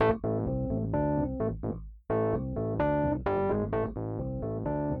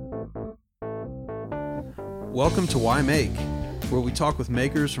Welcome to Why Make, where we talk with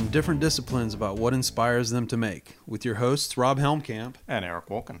makers from different disciplines about what inspires them to make, with your hosts Rob Helmkamp and Eric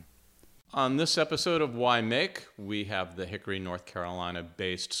Wolken. On this episode of Why Make, we have the Hickory, North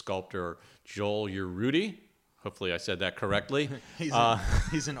Carolina-based sculptor Joel Urruti. Hopefully I said that correctly. He's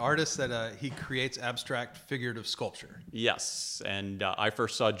an artist that he creates abstract figurative sculpture. Yes, and I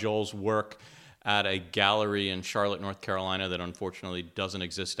first saw Joel's work at a gallery in Charlotte, North Carolina that unfortunately doesn't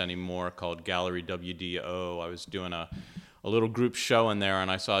exist anymore, called Gallery WDO. I was doing a little group show in there, and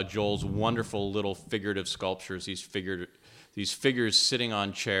I saw Joel's wonderful little figurative sculptures, these figures sitting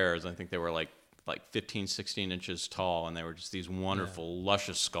on chairs. I think they were like 15, 16 inches tall, and they were just these wonderful,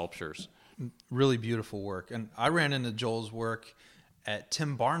 luscious sculptures. Really beautiful work. And I ran into Joel's work at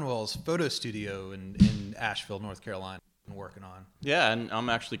Tim Barnwell's photo studio in Asheville, North Carolina, working on. Yeah, and I'm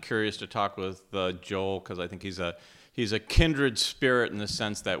actually curious to talk with Joel because I think he's a kindred spirit in the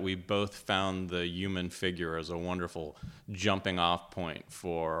sense that we both found the human figure as a wonderful jumping off point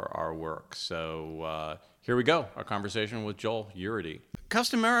for our work. So here we go, our conversation with Joel Urruti.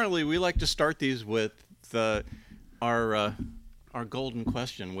 Customarily, we like to start these with our golden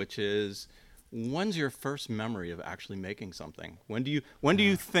question, which is, when's your first memory of actually making something? When do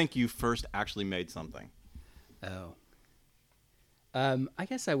you think you first actually made something? Oh. I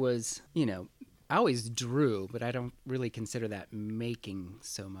guess I was, I always drew, but I don't really consider that making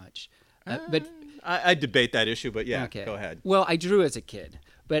so much. But I debate that issue, but yeah, okay. Go ahead. Well, I drew as a kid,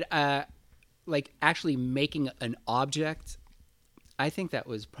 but like actually making an object, I think that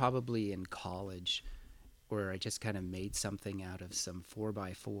was probably in college, where I just kind of made something out of some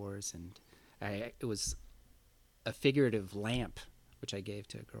 4x4s, and it was a figurative lamp, which I gave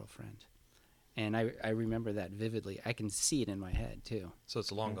to a girlfriend. And I remember that vividly. I can see it in my head, too. So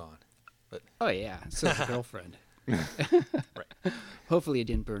it's long gone. But oh, yeah. So it's a girlfriend. Right. Hopefully it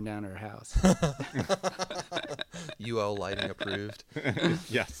didn't burn down her house. UL lighting approved.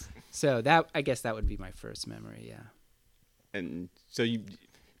 Yes. So I guess that would be my first memory, yeah. And so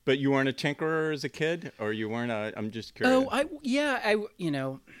but you weren't a tinkerer as a kid? Or you weren't I'm just curious.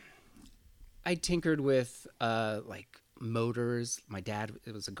 I tinkered with, like, motors. My dad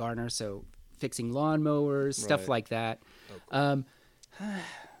was a gardener, so fixing lawnmowers, stuff like that. Oh, cool.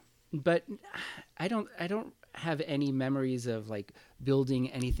 But I don't have any memories of like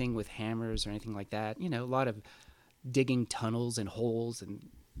building anything with hammers or anything like that. A lot of digging tunnels and holes and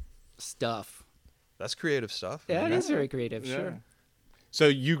stuff. That's creative stuff. Yeah, it is very creative, Yeah. sure. So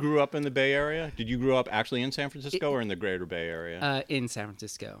you grew up in the Bay Area? Did you grow up actually in San Francisco or in the greater Bay Area? In San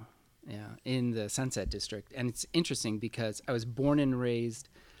Francisco. Yeah, in the Sunset District. And it's interesting because I was born and raised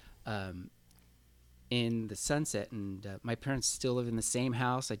in the Sunset, and my parents still live in the same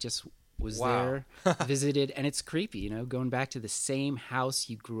house. I just was there, visited, and it's creepy, going back to the same house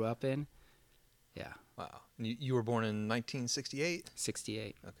you grew up in. Yeah. Wow. And you were born in 1968?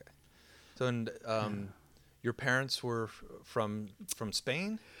 68. Okay. So, and your parents were from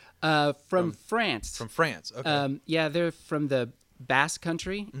Spain? From France. From France, okay. Yeah, they're from the Basque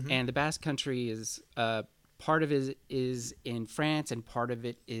Country, and the Basque Country is part of it is in France and part of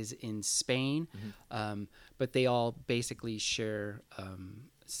it is in Spain, but they all basically share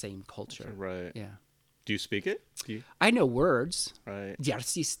same culture. Right. Yeah. Do you speak it? I know words. Right.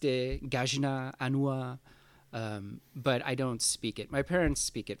 Diarsiste, Gajna, Anua, but I don't speak it. My parents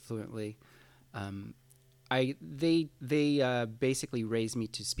speak it fluently. They basically raised me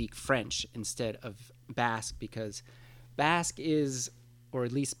to speak French instead of Basque because Basque is, or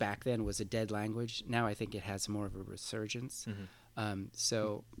at least back then, was a dead language. Now I think it has more of a resurgence. And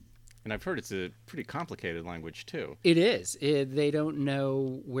I've heard it's a pretty complicated language, too. It is. They don't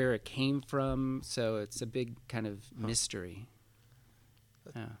know where it came from, so it's a big kind of mystery.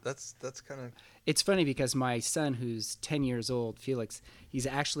 Yeah. That's kind of... It's funny because my son, who's 10 years old, Felix, he's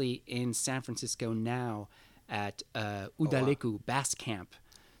actually in San Francisco now at Udaleku Basque Camp.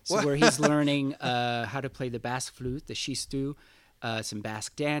 So where he's learning how to play the Basque flute, the shistu, some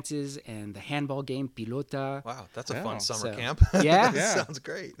Basque dances, and the handball game, pilota. Wow, that's a fun summer So, camp. Yeah? Sounds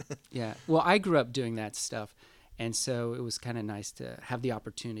great. Yeah. Well, I grew up doing that stuff, and so it was kind of nice to have the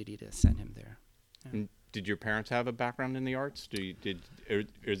opportunity to send him there. Yeah. And did your parents have a background in the arts?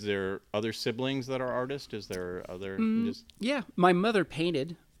 Is there other siblings that are artists? Is there other... Yeah. My mother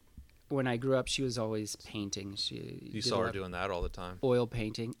painted. When I grew up, she was always painting. You saw her doing that all the time. Oil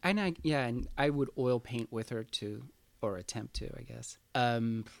painting. And I would oil paint with her too, or attempt to, I guess.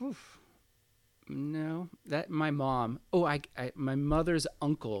 No, that my mom. Oh, my mother's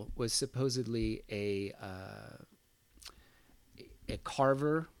uncle was supposedly a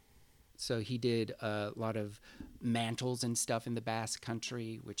carver, So he did a lot of mantles and stuff in the Basque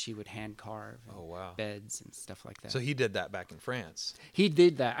Country, which he would hand carve. Oh, wow. Beds and stuff like that. So he did that back in France. He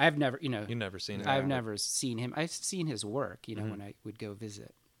did that. I've never, You've never seen it. I've never seen him. I've seen his work, when I would go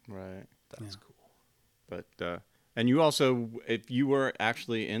visit. Right. That's cool. But and you also, if you were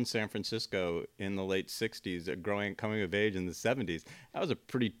actually in San Francisco in the late '60s, coming of age in the '70s, that was a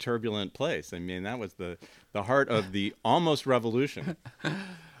pretty turbulent place. I mean, that was the heart of the almost revolution.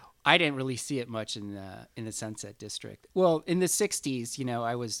 I didn't really see it much in the Sunset District. Well, in the '60s,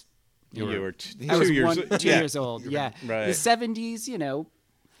 I was You were 2 I was years, 2 years old. Yeah. Right. The '70s,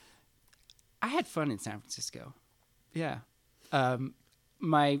 I had fun in San Francisco. Yeah.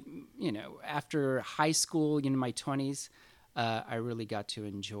 After high school, my 20s, I really got to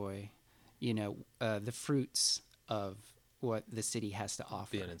enjoy, the fruits of what the city has to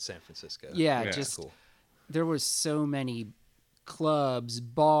offer. Being in San Francisco. Yeah, Yeah. just Cool. there were so many clubs,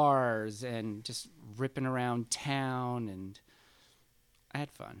 bars, and just ripping around town, and I had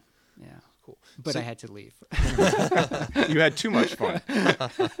fun. Yeah. Cool. But So- I had to leave. You had too much fun.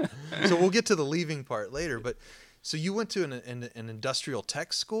 So we'll get to the leaving part later, but so you went to an industrial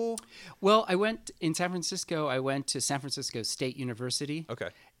tech school? Well, in San Francisco, I went to San Francisco State University. Okay.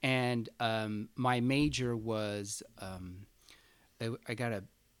 And my major was, I got a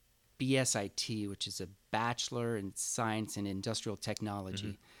BSIT, which is a Bachelor in Science and Industrial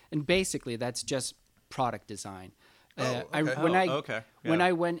Technology. And basically, that's just product design. okay. Okay. When Yeah.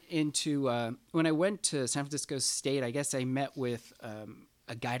 I went to San Francisco State, I guess I met with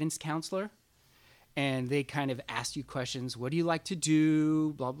a guidance counselor, and they kind of asked you questions. What do you like to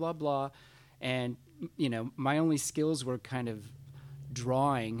do? Blah blah blah, and my only skills were kind of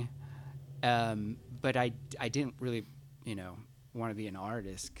drawing, but I didn't really want to be an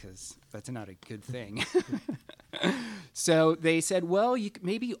artist because that's not a good thing. So they said, well,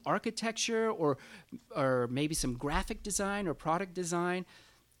 maybe architecture or maybe some graphic design or product design.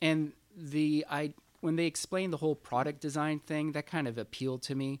 And when they explained the whole product design thing, that kind of appealed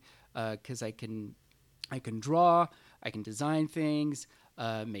to me because I can draw, I can design things,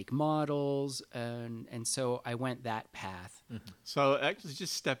 make models, and so I went that path. So actually,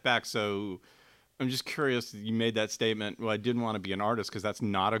 just step back. So I'm just curious. You made that statement. Well, I didn't want to be an artist because that's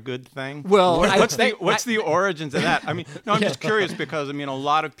not a good thing. Well, what's the origins of that? I mean, no, I'm just curious because a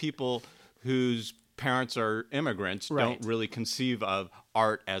lot of people whose parents are immigrants Right. don't really conceive of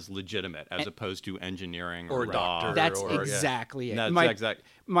art as legitimate, as opposed to engineering or Or law. doctor. That's or- yeah. exactly it. That's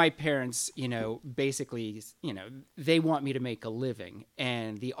My parents, basically, they want me to make a living,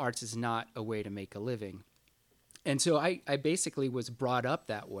 and the arts is not a way to make a living. And so I basically was brought up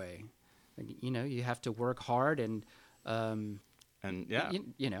that way. You have to work hard and, And yeah.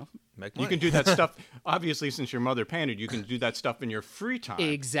 Make You money. can do that stuff. Obviously, since your mother painted, you can do that stuff in your free time.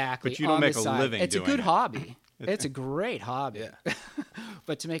 Exactly. But you don't on make the a side. living It's doing a good it. hobby. It's a great hobby. Yeah.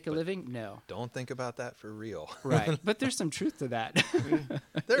 But to make a living, no. Don't think about that for real. Right. But there's some truth to that.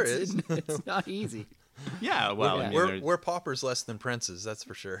 There is. It's not easy. Yeah, well, Yeah. I mean, We're, there's- we're paupers less than princes, that's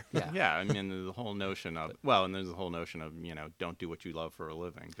for sure. Yeah. yeah, I mean, there's the whole notion of don't do what you love for a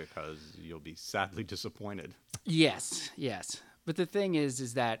living because you'll be sadly disappointed. Yes. But the thing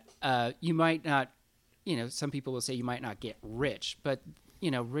is that you might not, some people will say you might not get rich, but,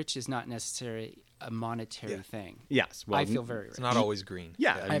 rich is not necessarily a monetary Yeah. thing. Yes, well, I feel very rich. It's not always green.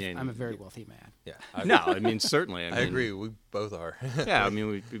 Yeah, I mean, I'm a very wealthy man. Yeah. no, I mean certainly. I agree. We both are. Yeah, I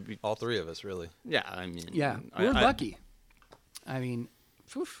mean, we All three of us, really. yeah, I mean, Yeah. I- We're I- lucky. I mean,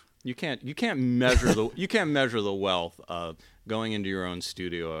 oof. You can't measure the wealth of going into your own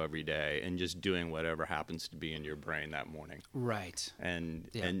studio every day and just doing whatever happens to be in your brain that morning, Right. and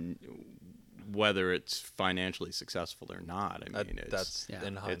Yeah. and whether it's financially successful or not. I mean, That's Yeah.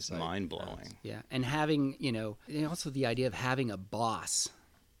 in hindsight. it's mind blowing. Yeah. And having, and also the idea of having a boss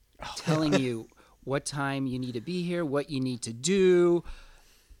telling you what time you need to be here, what you need to do.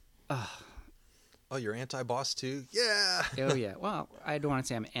 Oh, you're anti-boss too? Yeah. Oh, yeah. Well, I don't want to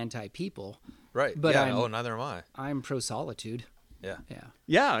say I'm anti-people. Right. But yeah. I'm- Neither am I. I'm pro-solitude. Yeah. Yeah.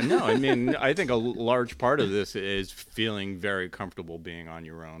 Yeah, no, I mean, I think a large part of this is feeling very comfortable being on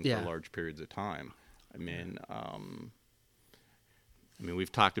your own Yeah. for large periods of time. I mean,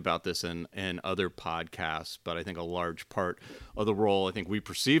 we've talked about this in other podcasts, but I think a large part of the role I think we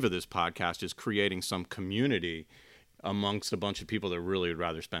perceive of this podcast is creating some community amongst a bunch of people that really would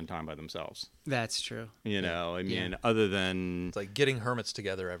rather spend time by themselves. That's true. I mean, other than It's like getting hermits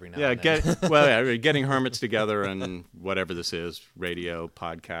together every now yeah, and then. getting hermits together and whatever this is, radio,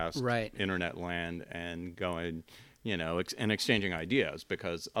 podcast, Right. internet land, and going, and exchanging ideas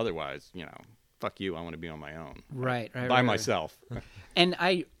because otherwise, fuck you, I want to be on my own Right. by myself. And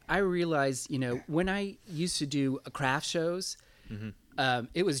I I realized, when I used to do craft shows,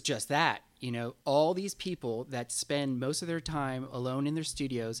 it was just that. All these people that spend most of their time alone in their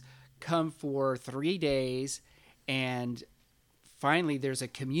studios come for 3 days, and finally there's a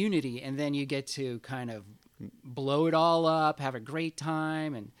community, and then you get to kind of blow it all up, have a great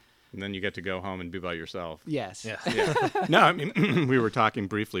time, and then you get to go home and be by yourself. yes. Yeah. Yeah. No, I mean, we were talking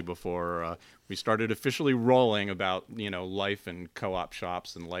briefly before we started officially rolling about, life in co-op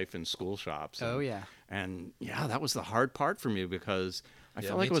shops and life in school shops. Oh, yeah. And yeah, that was the hard part for me because I Yeah,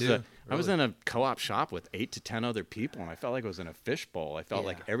 felt like me it was too, I was really. in a co-op shop with 8 to 10 other people, and I felt like I was in a fishbowl. I felt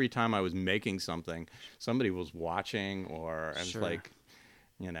like Yeah. every time I was making something, somebody was watching, or I was Sure. like,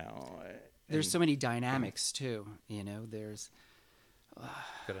 There's so many dynamics too. There's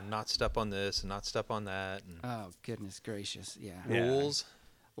Got to not step on this and not step on that. And oh goodness gracious, yeah. Yeah. rules.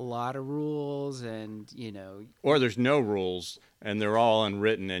 A lot of rules, and or there's no rules, and they're all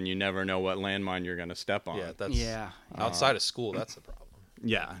unwritten, and you never know what landmine you're going to step on. Yeah, that's yeah. outside of school. That's the problem.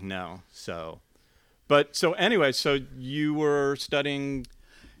 Yeah, no. So anyway, so you were studying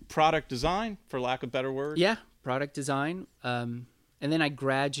product design, for lack of better word? Yeah, product design. And then I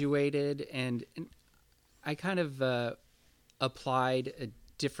graduated, and I kind of applied at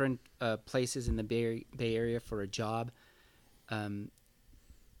different places in the Bay Area for a job.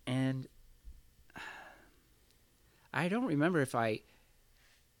 And I don't remember if I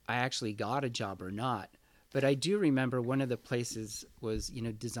actually got a job or not, but I do remember one of the places was,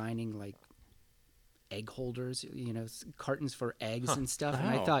 designing like egg holders, cartons for eggs and stuff. And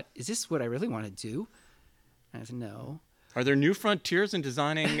I Wow. thought, is this what I really want to do? And I said, no. Are there new frontiers in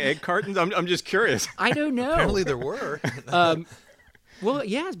designing egg cartons? I'm just curious. I don't know. Apparently there were. Well,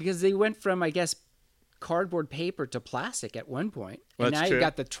 yes, because they went from, I guess, cardboard paper to plastic at one point. Well, And that's now true. you've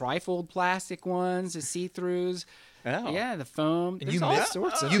got the trifold plastic ones, the see-throughs. Oh. Yeah, the foam. And There's you all missed,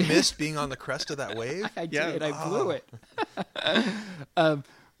 sorts of you missed being on the crest of that wave. I Yeah. did. I blew it.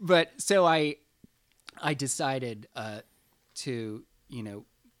 But so I decided to,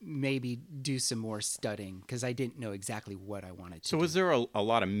 maybe do some more studying because I didn't know exactly what I wanted to So do. was there a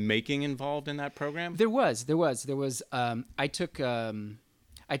lot of making involved in that program? There was. I took a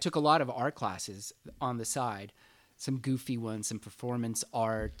lot of art classes on the side, some goofy ones, some performance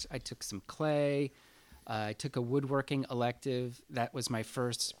art. I took some clay. I took a woodworking elective. That was my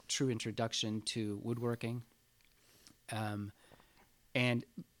first true introduction to woodworking.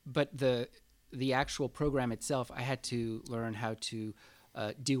 But the actual program itself, I had to learn how to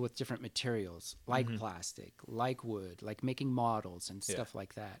deal with different materials, like plastic, like wood, like making models and stuff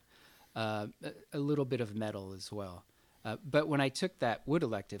like that. A little bit of metal as well. But when I took that wood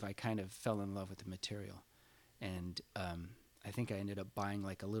elective, I kind of fell in love with the material. And I think I ended up buying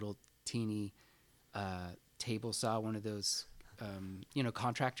like a little teeny table saw, one of those,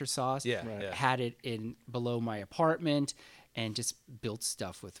 contractor saws. Yeah, Right. yeah. Had it in below my apartment and just built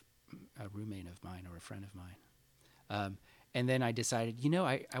stuff with a roommate of mine or a friend of mine. And then I decided,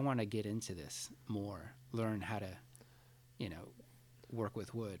 I want to get into this more, learn how to, work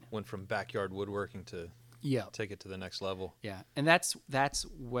with wood. Went from backyard woodworking to Yeah. take it to the next level. Yeah, and that's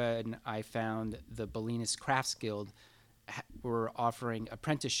when I found the Bolinas Crafts Guild were offering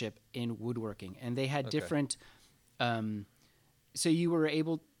apprenticeship in woodworking, and they had different. So you were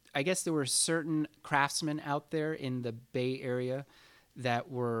able. I guess there were certain craftsmen out there in the Bay Area that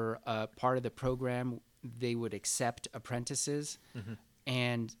were part of the program. They would accept apprentices,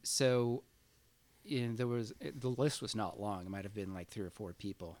 and so there was the list was not long. It might have been like 3 or 4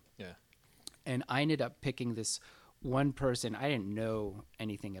 people. Yeah. And I ended up picking this one person. I didn't know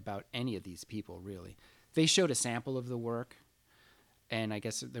anything about any of these people, really. They showed a sample of the work, and I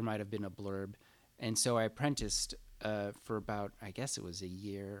guess there might have been a blurb. And so I apprenticed for about, I guess it was a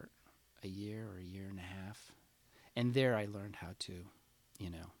year or a year and a half. And there I learned how to,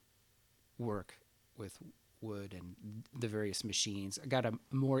 work with wood and the various machines. I got a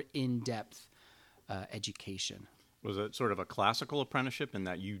more in-depth education. Was it sort of a classical apprenticeship in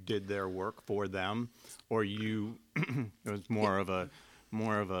that you did their work for them, or you it was more of a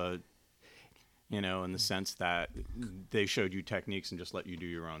in the sense that they showed you techniques and just let you do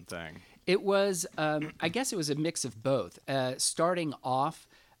your own thing? It was, I guess it was a mix of both. Starting off,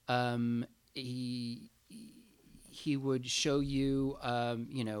 he would show you,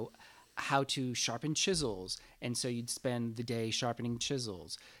 how to sharpen chisels. And so you'd spend the day sharpening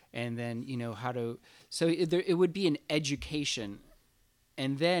chisels. And then, how to... So it would be an education.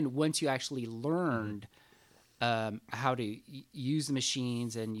 And then once you actually learned how to use the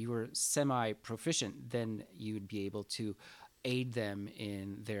machines and you were semi-proficient, then you would be able to aid them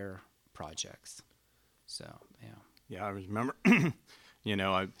in their projects. So, yeah. Yeah, I remember You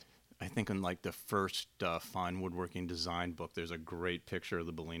know, I think in like the first Fine Woodworking Design book, there's a great picture of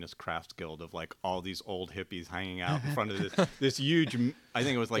the Bolinas Crafts Guild of like all these old hippies hanging out in front of this huge. I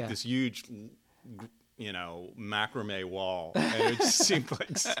think it was like Yeah. this huge, you know, macrame wall, and it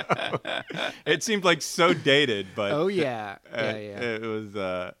seemed like so dated. But Oh yeah, it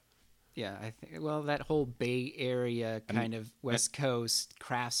was. yeah. I think that whole Bay Area kind of West Coast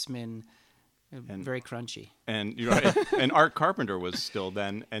craftsman, very crunchy. And you're right. And Art Carpenter was still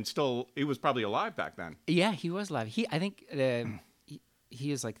then, and still he was probably alive back then. Yeah, he was live. I think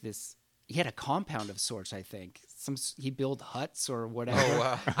he is like this. He had a compound of sorts. I think he built huts or whatever. Oh,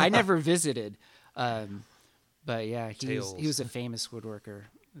 wow. I never visited, but yeah, he Tales. was a famous woodworker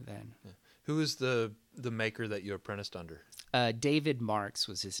then. Who was the maker that you apprenticed under? David Marks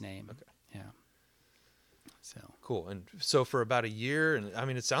was his name. Okay. Yeah. So. Cool. And so for about a year, and I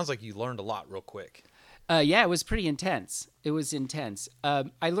mean, it sounds like you learned a lot real quick. Yeah, it was pretty intense. It was intense. I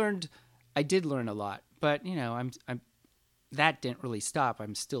did learn a lot, but you know, that didn't really stop.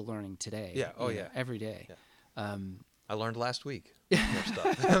 I'm still learning today. Yeah. Oh, you know, yeah. every day. Yeah. I learned last week more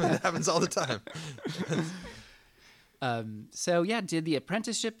stuff. That happens all the time. So yeah, did the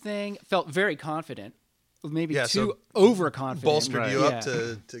apprenticeship thing. Felt very confident, maybe Yeah, too so overconfident. Bolstered you Yeah. up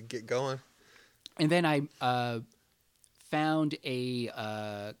to get going. And then I found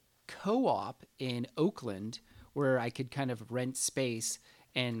a co-op in Oakland where I could kind of rent space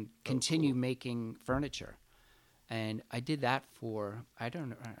and continue making furniture. And I did that for, I don't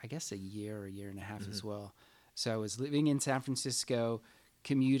know, I guess a year and a half as well. So I was living in San Francisco,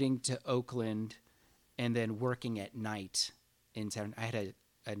 commuting to Oakland, and then working at night in San. I had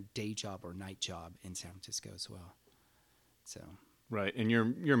a day job or night job in San Francisco as well. So Right. And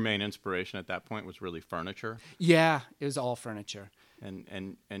your main inspiration at that point was really furniture. yeah, it was all furniture. And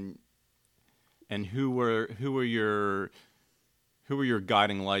who were your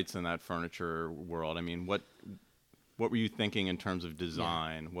guiding lights in that furniture world? I mean, what were you thinking in terms of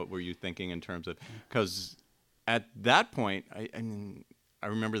design? What were you thinking in terms of, because at that point, I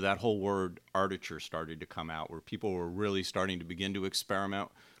remember that whole word artiture started to come out, where people were really starting to begin to experiment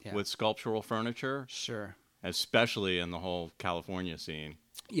with sculptural furniture, Sure. especially in the whole California scene.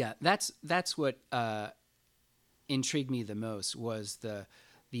 Yeah, that's what intrigued me the most was the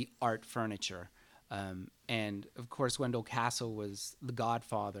art furniture, and of course Wendell Castle was the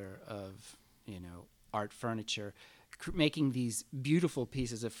godfather of art furniture, making these beautiful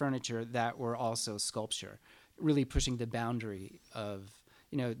pieces of furniture that were also sculpture, really pushing the boundary of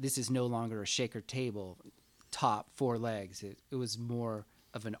this is no longer a shaker table, top, four legs. It was more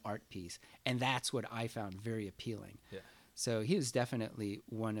of an art piece, and that's what I found very appealing. Yeah. So he was definitely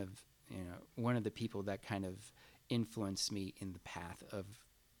one of the people that kind of influenced me in the path of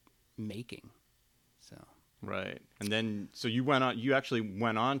making. So Right. And then, so you actually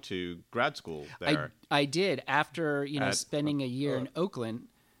went on to grad school there. I did. After spending a year uh, in Oakland,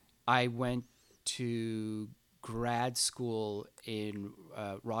 I went to grad school in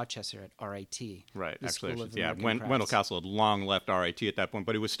Rochester at RIT. Right. the Actually, School of yeah. American Wendell Crafts. Castle had long left RIT at that point,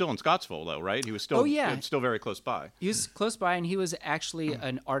 but he was still in Scottsville, though, right? He was still, Oh, yeah. still very close by. He was close by, and he was actually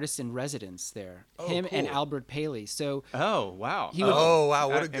an artist in residence there. Oh, Him and cool. Albert Paley. So Oh, wow. He would- Oh, wow,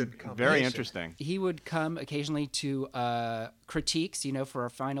 what a And good very combination. interesting. he would come occasionally to critiques, for our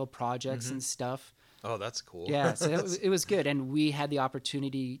final projects and stuff. Oh, that's cool. Yeah, so it was good, and we had the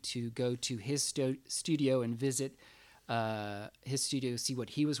opportunity to go to his studio and visit his studio, see what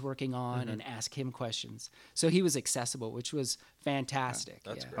he was working on, and ask him questions. So he was accessible, which was fantastic.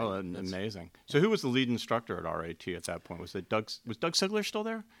 That's yeah. great. Oh, amazing. So who was the lead instructor at RIT at that point? Was Doug Sigler still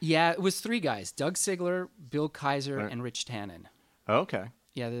there? Yeah, it was three guys: Doug Sigler, Bill Kaiser, Right. and Rich Tannen. Oh, okay.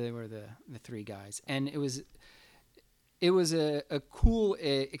 Yeah, they were the three guys, and it was a cool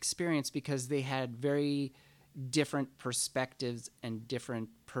experience because they had very different perspectives and different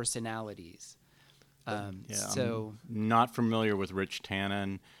personalities. Yeah, So I'm not familiar with Rich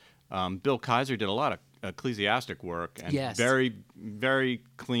Tannen. Bill Kaiser did a lot of ecclesiastic work and Yes. very, very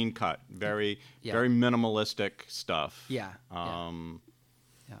clean cut, very minimalistic stuff. Yeah, yeah.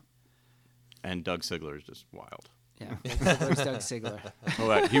 Yeah. And Doug Sigler is just wild. yeah, where's Doug Sigler? Oh,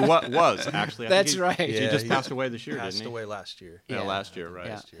 right. He was actually. I think That's he- right. He Yeah, just he passed away this year, Passed didn't he? away last year. Yeah, Yeah. last year, right?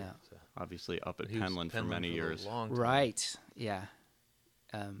 Yeah, Last year, yeah. so. Obviously up at He was Penland for many a years. long time. Right. Yeah.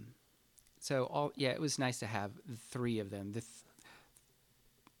 So it was nice to have the three of them,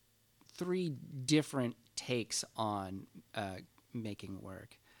 three different takes on making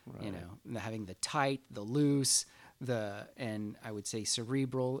work. Right. Having the tight, the loose, and I would say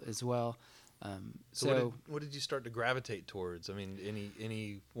cerebral as well. So what did you start to gravitate towards? I mean,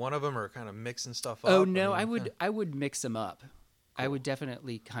 any one of them, or kind of mixing stuff up? Oh no, mean, I would mix them up. I would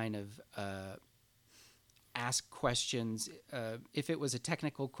definitely kind of ask questions. If it was a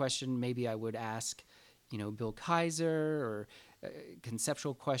technical question, maybe I would ask, Bill Kaiser, or a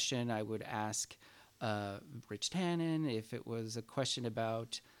conceptual question, I would ask Rich Tannen. If it was a question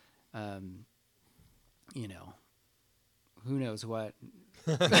about, who knows what.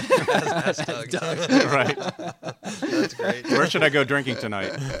 That's Doug. Right. That's great. Where should I go drinking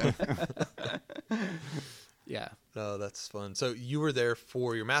tonight? Yeah. No, that's fun. So you were there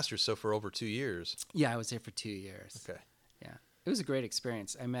for your master's, so for over 2 years. Yeah, I was there for 2 years. Okay. Yeah. It was a great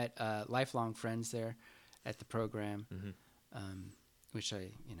experience. I met lifelong friends there at the program, which I,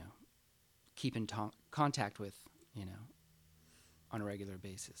 keep in contact with, on a regular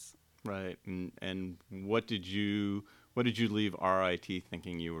basis. Right. And what did you leave RIT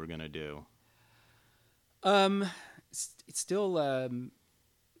thinking you were going to do? It's still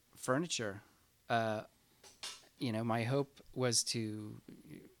furniture. My hope was to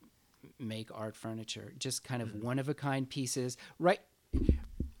make art furniture, just kind of one-of-a-kind pieces. Right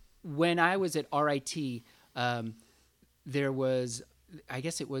when I was at RIT, there was, I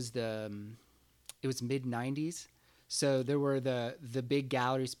guess it was mid-'90s. So there were the big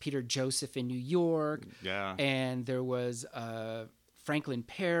galleries, Peter Joseph in New York, Yeah. and there was Franklin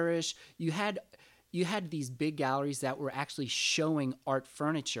Parrish. You had these big galleries that were actually showing art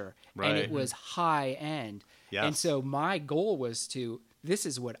furniture, and it Right. was high end. Yes. And so my goal was this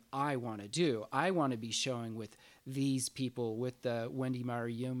is what I want to do. I want to be showing with these people, with the Wendy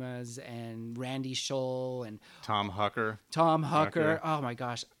Mariyumas and Randy Scholl and Tom Hucker. Tom Hucker. Hucker. Oh my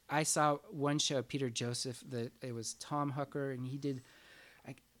gosh. I saw one show of Peter Joseph that it was Tom Hucker, and he did,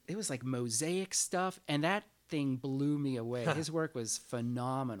 it was like mosaic stuff, and that thing blew me away. His work was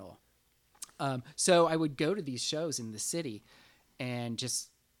phenomenal. So I would go to these shows in the city and just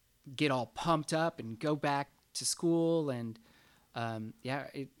get all pumped up and go back to school, and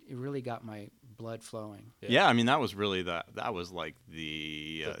it really got my blood flowing. Yeah, I mean that was really that was like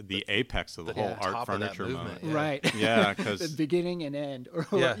the apex of the whole top art of that furniture movement. moment. Yeah. Right. Yeah, The because beginning and end, or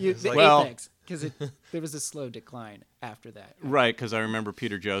Yeah, the it's like- Well- apex, because there was a slow decline after that. right, because I remember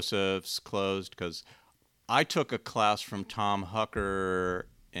Peter Joseph's closed because I took a class from Tom Hucker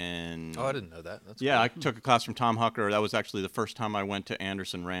in. Oh, I didn't know that. That's Yeah, cool. I took a class from Tom Hucker. That was actually the first time I went to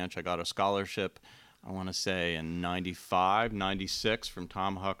Anderson Ranch. I got a scholarship, I want to say in 95, 96 from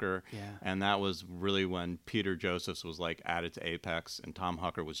Tom Hucker. Yeah. And that was really when Peter Joseph's was like at its apex, and Tom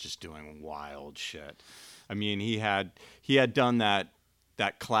Hucker was just doing wild shit. I mean, he had done that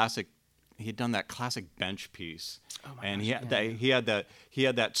classic. He had done that classic bench piece, and he had that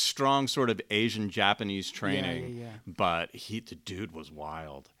strong sort of Asian Japanese training. yeah. But the dude was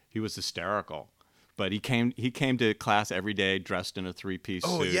wild. He was hysterical. But he came to class every day dressed in a 3-piece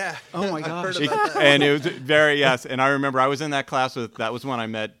Oh, suit. yeah. Oh, my I've gosh. heard about that. And it was yes. And I remember I was in that class that was when I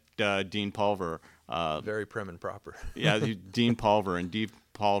met Dean Pulver. Very prim and proper. Yeah, Dean Pulver, and Dean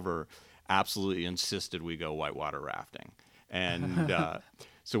Pulver absolutely insisted we go whitewater rafting. And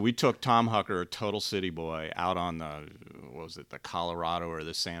so we took Tom Hucker, a total city boy, out on the Colorado or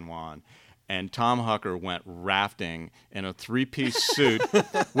the San Juan. And Tom Hucker went rafting in a 3-piece suit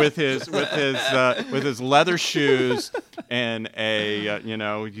with his leather shoes and a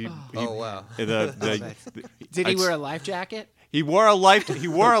Oh, wow. Did he wear a life jacket? He wore a life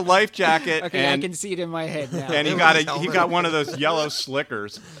jacket. Okay, and I can see it in my head now. and he got one of those yellow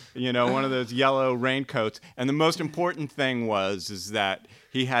slickers, one of those yellow raincoats. And the most important thing is that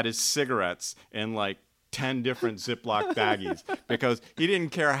he had his cigarettes in like 10 different Ziploc baggies, because he didn't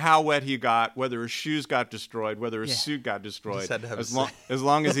care how wet he got, whether his shoes got destroyed, whether his suit got destroyed, Just had to have as a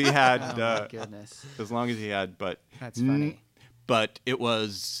long as he had, Oh my goodness. as long as he had. But That's funny. But it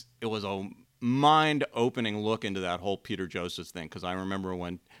was a mind-opening look into that whole Peter Joseph thing, because I remember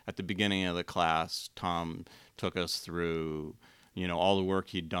when at the beginning of the class, Tom took us through, all the work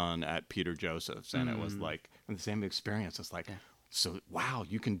he'd done at Peter Joseph's, and it was like the same experience. It's like, so wow,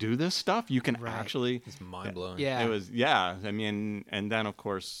 you can do this stuff. You can actually. It's mind blowing. Yeah. It was I mean, and then of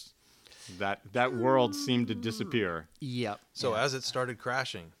course, that world seemed to disappear. Yep. So as it started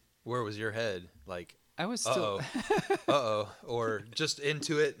crashing, where was your head? Like, I was still or just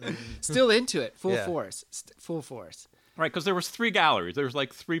into it? And, still into it, full Yeah. force, full force. Right, because there was 3 galleries. There was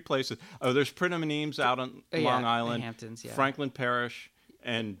like 3 places. Oh, there's Pridham and Eames out on Long Island, Hamptons, yeah. Franklin Parrish,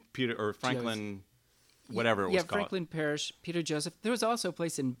 and Franklin, whatever it was Yeah, called. Franklin Parrish, Peter Joseph. There was also a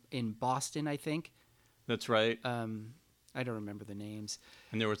place in Boston, I think. That's right. I don't remember the names.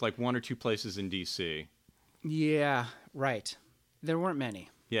 And there was like 1 or 2 places in D.C. Yeah, right. There weren't many.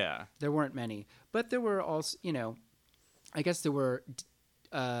 Yeah. There weren't many, but there were also, I guess there were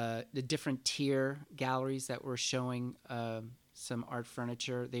the different tier galleries that were showing some art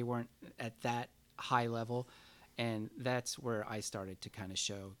furniture. They weren't at that high level, and that's where I started to kind of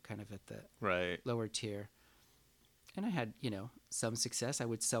show, kind of at the Right. lower tier. And I had, some success. I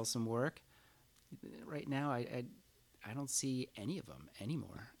would sell some work. Right now, I don't see any of them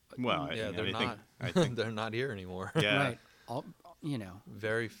anymore. Well, Yeah, they're I think, not. I think, They're not here anymore. yeah. Right. All,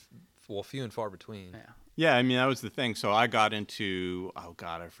 Very few and far between. yeah. Yeah, I mean, that was the thing. So I got into, oh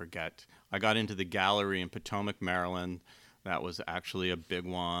God, I forget. I got into the gallery in Potomac, Maryland. That was actually a big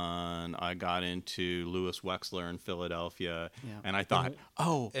one. I got into Louis Wexler in Philadelphia. Yeah. And I thought,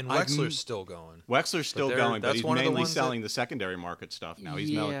 And I've Wexler's still going. Wexler's still they're- going, but that's he's one of the mainly ones that- selling the secondary market stuff now.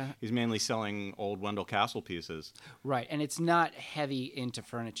 Yeah. He's mainly selling old Wendell Castle pieces. Right, and it's not heavy into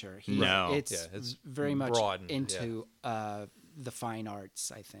furniture. No. It's, Yeah, it's very much broad and- into the fine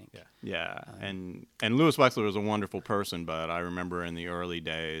arts, I think. Yeah. Yeah, and Louis Wexler was a wonderful person, but I remember in the early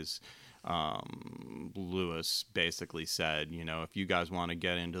days, Louis basically said, if you guys want to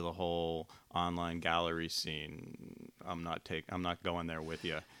get into the whole online gallery scene, I'm not going there with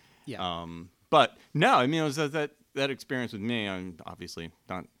you. Yeah. But no, I mean, it was that experience with me. I'm obviously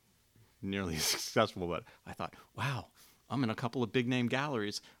not nearly as successful, but I thought, wow, I'm in a couple of big name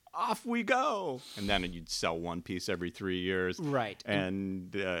galleries. Off we go. And then you'd sell one piece every 3 years. Right.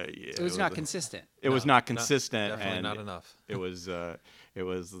 And it was not consistent. It was No, not consistent. Definitely and not enough. It was,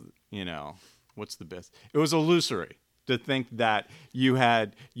 what's the best? It was illusory to think that you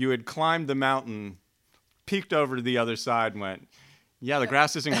had climbed the mountain, peeked over to the other side, and went, yeah, the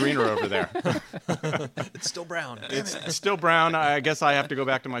grass isn't greener over there. It's still brown. It's still brown. I guess I have to go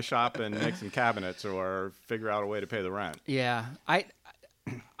back to my shop and make some cabinets or figure out a way to pay the rent. Yeah, I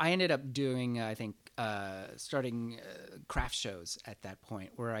ended up doing, I think, starting craft shows at that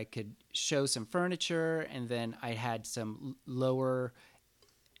point where I could show some furniture, and then I had some lower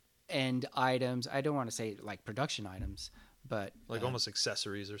end items. I don't want to say like production items, but Like almost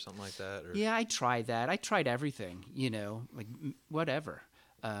accessories or something like that. Or, yeah, I tried that. I tried everything, like whatever.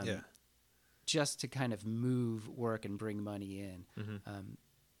 Yeah. Just to kind of move work and bring money in. Mm-hmm.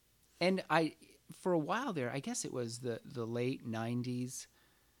 And for a while there, I guess it was the late 90s,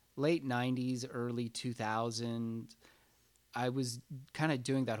 early 2000s, I was kind of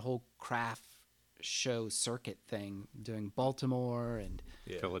doing that whole craft show circuit thing, doing Baltimore and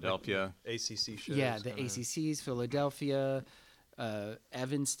Yeah. Philadelphia. ACC shows. yeah, the kinda. ACCs, Philadelphia,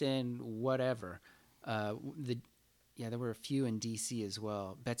 Evanston, whatever. There were a few in DC as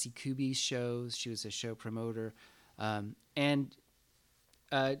well. Betsy Kubi's shows. She was a show promoter, and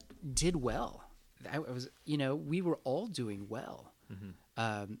did well. I was, we were all doing well.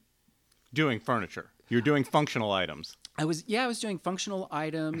 Doing furniture. You're doing functional items. I was doing functional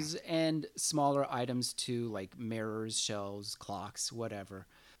items and smaller items too, like mirrors, shelves, clocks, whatever.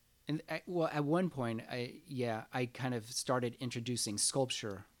 And at one point, I kind of started introducing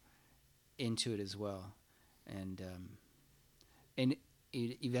sculpture into it as well, and it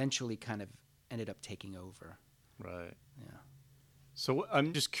eventually kind of ended up taking over. Right. Yeah. So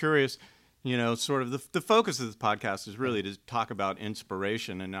I'm just curious, sort of the focus of this podcast is really to talk about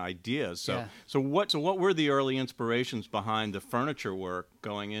inspiration and ideas. So Yeah. so what were the early inspirations behind the furniture work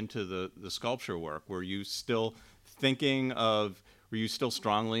going into the sculpture work? Were you still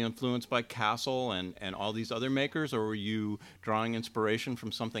strongly influenced by Castle and all these other makers, or were you drawing inspiration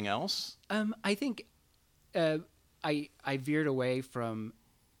from something else? I think I veered away from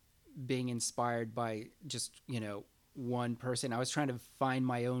being inspired by just one person. I was trying to find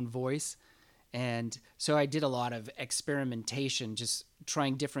my own voice, and so I did a lot of experimentation, just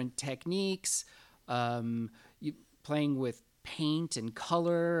trying different techniques, playing with paint and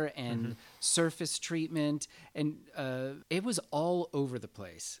color and surface treatment, and it was all over the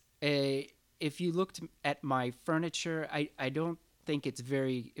place. If you looked at my furniture, I don't think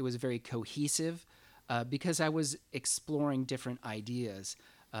it was very cohesive, because I was exploring different ideas,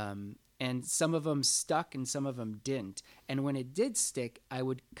 and some of them stuck and some of them didn't. And when it did stick, I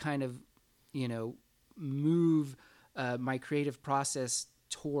would kind of move my creative process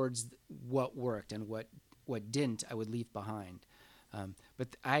towards what worked, and what didn't, I would leave behind.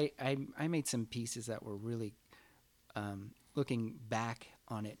 But I made some pieces that were really, looking back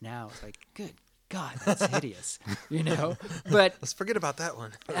on it now, it's like, good God, that's hideous, But Let's forget about that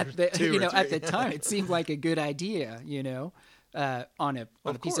one. at the Two or at three. the time, it seemed like a good idea, on a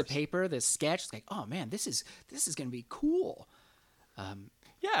piece of course. paper. The sketch, it's like, oh man, this is going to be cool.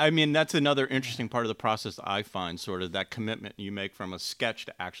 Yeah, I mean, that's another interesting part of the process I find, sort of that commitment you make from a sketch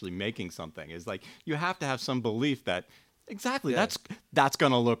to actually making something is like you have to have some belief that exactly Yeah. that's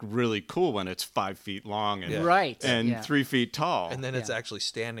going to look really cool when it's 5 feet long and, Yeah. Right. and Yeah. 3 feet tall. And then it's Yeah. actually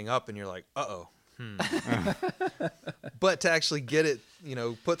standing up, and you're like, uh-oh. But to actually get it,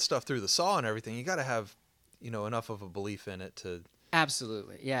 put stuff through the saw and everything, you got to have, enough of a belief in it to.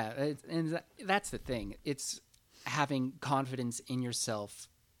 Absolutely, yeah, that's the thing. It's having confidence in yourself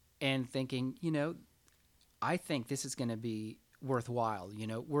and thinking, I think this is going to be worthwhile,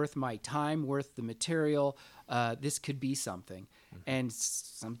 worth my time, worth the material. This could be something. Mm-hmm. And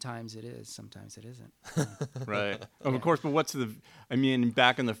sometimes it is, sometimes it isn't. Right. Of course, but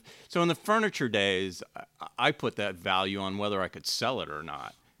back in the furniture days, I put that value on whether I could sell it or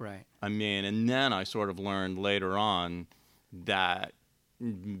not. Right. And then I sort of learned later on that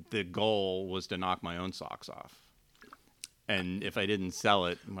the goal was to knock my own socks off. And if I didn't sell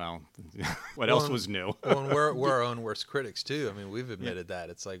it, well, what else was new? Well, and we're our own worst critics too. I mean, we've admitted that.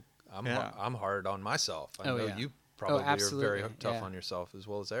 It's like I'm hard on myself. I know you probably are very tough on yourself as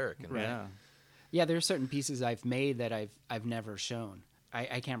well as Eric. And Yeah, there are certain pieces I've made that I've never shown.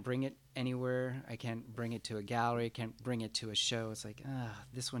 I can't bring it anywhere. I can't bring it to a gallery. I can't bring it to a show. It's like,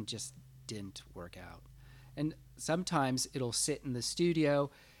 this one just didn't work out. And sometimes it'll sit in the studio,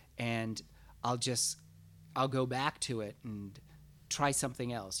 and I'll go back to it and try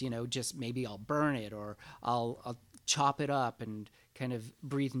something else. Just maybe I'll burn it, or I'll chop it up and kind of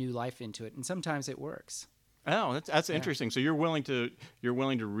breathe new life into it. And sometimes it works. Oh, that's interesting. So you're willing to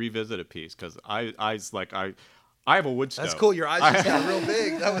revisit a piece, because I have a wood stove. That's cool. Your eyes just got real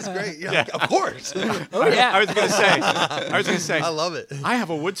big. That was great. You're like, of course. I was gonna say. I love it. I have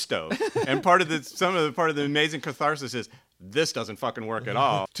a wood stove, and part of the amazing catharsis is this doesn't fucking work at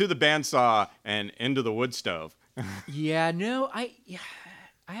all. To the bandsaw and into the wood stove. Yeah, no, I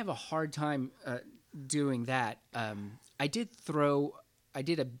have a hard time doing that. I did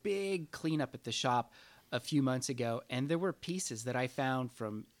a big cleanup at the shop a few months ago, and there were pieces that I found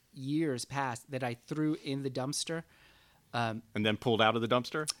from years past that I threw in the dumpster. And then pulled out of the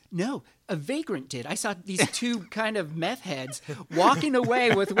dumpster? No, a vagrant did. I saw these two kind of meth heads walking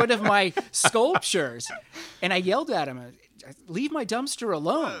away with one of my sculptures, and I yelled at them, "Leave my dumpster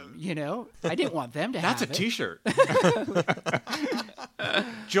alone!" I didn't want them to have it. That's a T-shirt.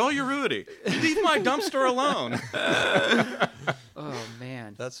 Joe Urruti, leave my dumpster alone. Oh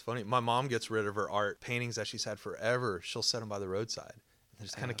man, that's funny. My mom gets rid of her art paintings that she's had forever. She'll set them by the roadside.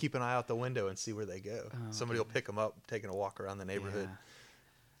 Just kind of keep an eye out the window and see where they go. Somebody will pick them up, taking a walk around the neighborhood. Yeah.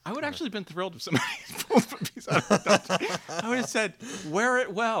 I would actually have been thrilled if somebody pulled a piece out of the dumpster. I would have said, wear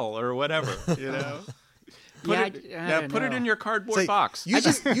it well, or whatever, Put it in your cardboard box. Use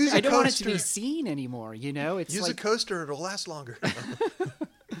I don't want it to be seen anymore, It's use a coaster, it'll last longer.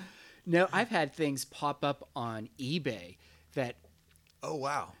 No, I've had things pop up on eBay that... Oh,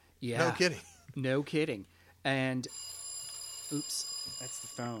 wow. Yeah. No kidding. No kidding. And... Oops. That's the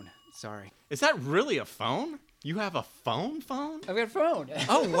phone. Sorry. Is that really a phone? You have a phone? I've got a phone.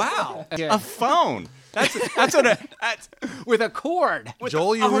 Oh, wow. Yeah. A phone. That's with a cord.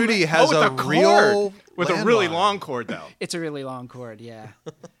 Joel Urruti has a real with a really long cord, though. It's a really long cord, yeah.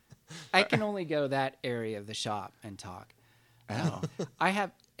 I can only go that area of the shop and talk. Oh.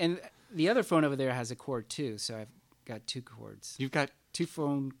 And the other phone over there has a cord too, so I've got two cords. You've got two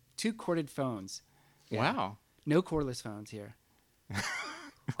corded phones. Yeah. Wow. No cordless phones here. I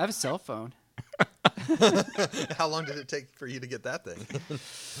have a cell phone. How long did it take for you to get that thing?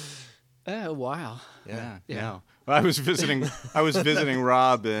 A while. Yeah. Well, I was visiting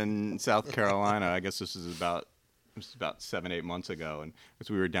Rob in South Carolina. I guess this was about 7-8 months ago, and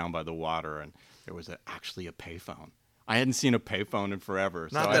as we were down by the water, and there was actually a payphone. I hadn't seen a payphone in forever.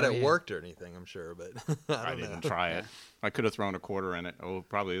 Not that it worked or anything, I'm sure, but I didn't try it. I could have thrown a quarter in it. Oh,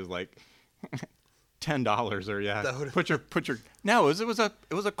 probably it was like $10 or put your no. It was a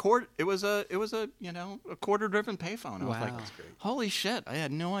quarter driven payphone. I was like, holy shit! I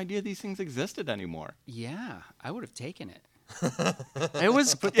had no idea these things existed anymore. Yeah, I would have taken it. It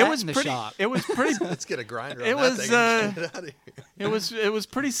was pretty. Let's get a grinder. It was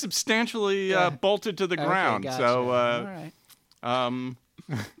pretty substantially bolted to the ground. Gotcha. So all right.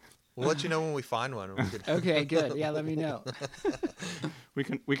 We'll let you know when we find one. Okay, good. Yeah, let me know. We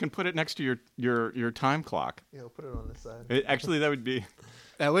can put it next to your time clock. Yeah, we'll put it on this side. Actually, that would be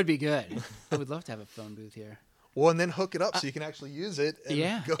good. I would love to have a phone booth here. Well, and then hook it up so you can actually use it.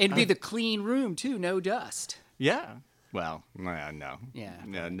 And it'd be the clean room too, no dust. Yeah. Well, no. Yeah.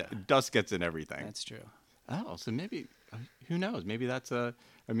 No, dust gets in everything. That's true. Oh, so maybe, who knows? Maybe that's have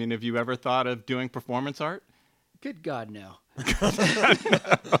you ever thought of doing performance art? Good God, no.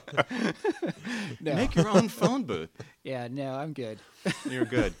 No. Make your own phone booth. Yeah, no, I'm good. You're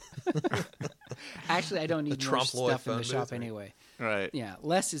good. Actually, I don't need more stuff in the shop anyway. Right. Yeah,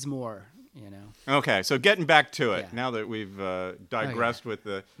 less is more, Okay, so getting back to it, now that we've digressed with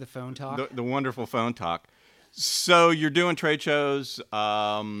the phone talk, the wonderful phone talk, So you're doing trade shows.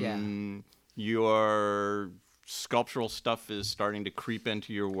 Your sculptural stuff is starting to creep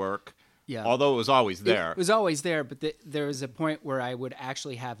into your work. Yeah. Although it was always there. It was always there, but there was a point where I would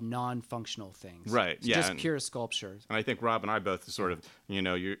actually have non-functional things. Right, It's yeah, just and- pure sculptures. And I think Rob and I both sort of,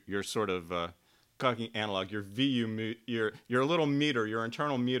 you're sort of talking analog. Your VU, your little meter, your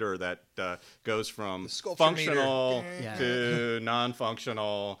internal meter that goes from sculpture functional meter. Yeah. to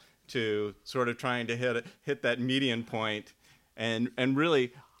non-functional to sort of trying to hit that median point. And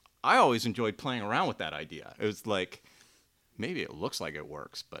really, I always enjoyed playing around with that idea. It was like, maybe it looks like it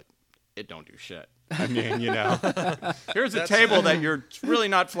works, but it don't do shit. I mean, here's a table that you're really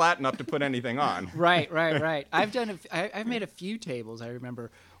not flat enough to put anything on. Right. I've made a few tables. I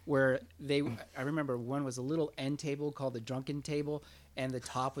remember where I remember one was a little end table called the drunken table, and the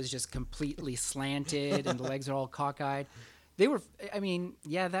top was just completely slanted, and the legs are all cockeyed. They were,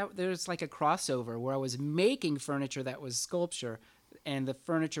 there's like a crossover where I was making furniture that was sculpture, and the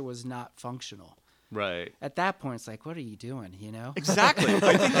furniture was not functional. Right. At that point, it's like, what are you doing? Exactly.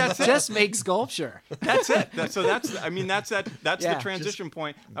 I think that's it. Just make sculpture. That's it. That's the Yeah. transition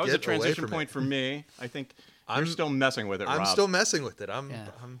point. That was get a transition away from point it. for me. I think you're still messing with it, I'm Rob. still messing with it.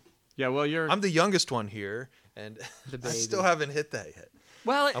 Yeah, well, I'm the youngest one here, and The I baby. still haven't hit that yet.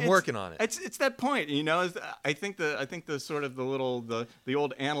 Well, I'm working on it. It's that point, I think the sort of the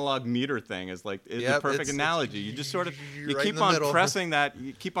old analog meter thing is the Yep, perfect it's analogy. You just sort of you right in keep the on middle. pressing that,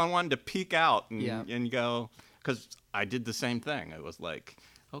 you keep on wanting to peek out and Yeah. and go, because I did the same thing. It was like,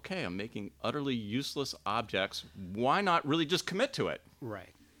 okay, I'm making utterly useless objects. Why not really just commit to it? Right.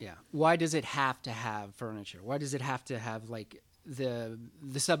 Yeah. Why does it have to have furniture? Why does it have to have the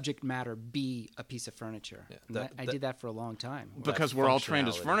subject matter be a piece of furniture? Yeah, And I did that for a long time. Because we're all trained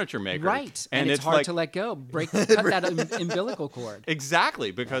as functionality. furniture makers, Right. And it's hard to let go. Cut that umbilical cord.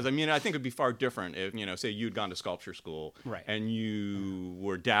 Exactly, because I think it'd be far different if, say you'd gone to sculpture school, Right. and you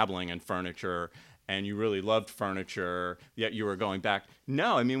were dabbling in furniture and you really loved furniture, yet you were going back.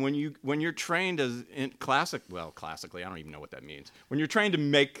 No, when you're trained as in classically, I don't even know what that means. When you're trained to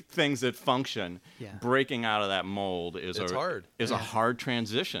make things that function, Yeah. breaking out of that mold is hard. a hard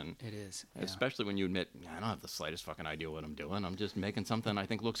transition. It is. Yeah. Especially when you admit, I don't have the slightest fucking idea what I'm doing. I'm just making something I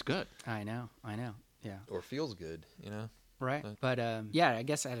think looks good. I know. Yeah. Or feels good, Right. But I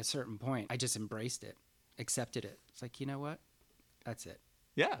guess at a certain point, I just embraced it, accepted it. It's like, you know what? That's it.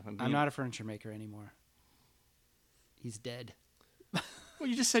 Yeah. I'm not a furniture maker anymore. He's dead. Well,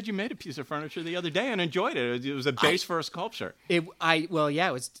 you just said you made a piece of furniture the other day and enjoyed it. It was a base for a sculpture. It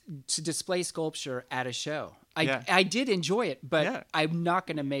was to display sculpture at a show. I did enjoy it, but Yeah. I'm not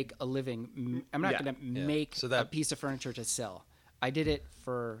going to make a living. I'm not Yeah. going to make So a that- piece of furniture to sell. I did it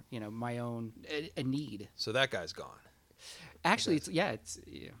for my own a need. So that guy's gone. Actually,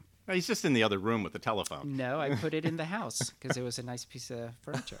 He's just in the other room with the telephone. no. I put it in the house because it was a nice piece of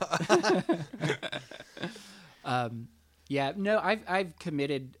furniture. I've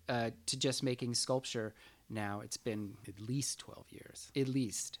committed to just making sculpture now. It's been at least 12 years, at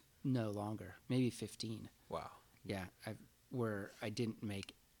least, no longer, maybe 15. Wow. Yeah, where I didn't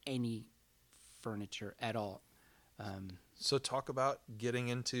make any furniture at all. So talk about getting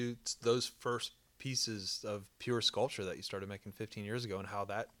into those first pieces of pure sculpture that you started making 15 years ago and how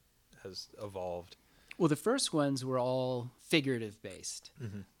that has evolved. Well, the first ones were all figurative based,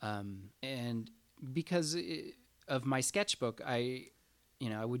 and because of my sketchbook, I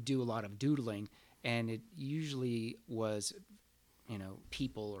would do a lot of doodling, and it usually was,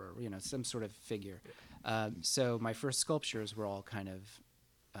 people or some sort of figure. So my first sculptures were all kind of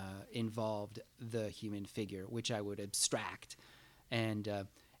involved the human figure, which I would abstract, and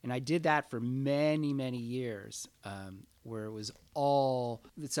I did that for many, many years, where it was all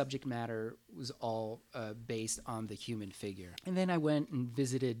the subject matter was all based on the human figure. And then I went and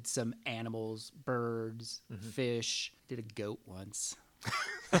visited some animals, birds, fish. Did a goat once,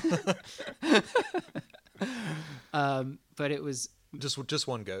 but it was Just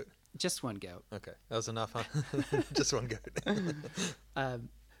one goat. just one goat. Okay, that was enough, huh? Just one goat.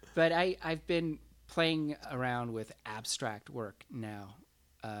 But I've been playing around with abstract work now,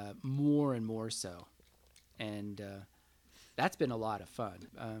 more and more so, and that's been a lot of fun.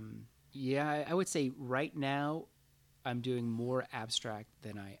 I would say right now I'm doing more abstract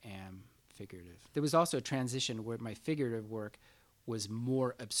than I am figurative. There was also a transition where my figurative work was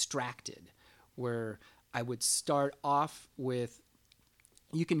more abstracted, where I would start off with,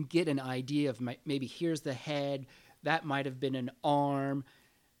 you can get an idea of maybe here's the head, that might have been an arm,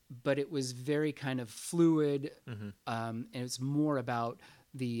 but it was very kind of fluid, and it's more about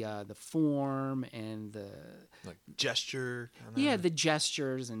the form and the Like gesture. Kinda. the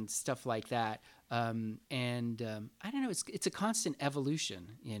gestures and stuff like that. I don't know. It's a constant evolution.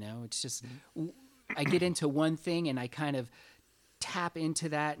 It's just I get into one thing and I kind of tap into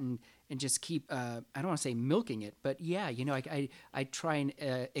that and just keep. I don't want to say milking it, but yeah, I try and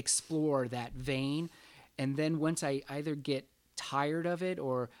explore that vein, and then once I either get tired of it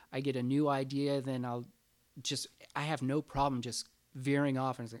or I get a new idea, then I have no problem just veering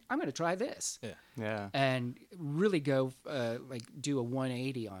off and saying, I'm going to try this. Yeah. And really go do a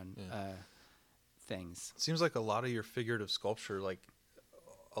 180 on things. It seems like a lot of your figurative sculpture, like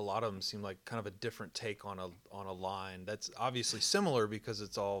a lot of them seem like kind of a different take on a line that's obviously similar because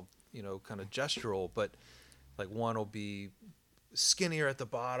it's all, kind of gestural, but like one will be skinnier at the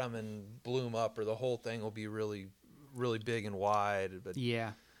bottom and bloom up, or the whole thing will be really, really big and wide. But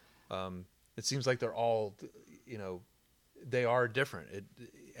yeah, it seems like they're all, they are different.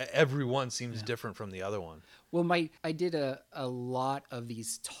 Every one seems different from the other one. Well, I did a lot of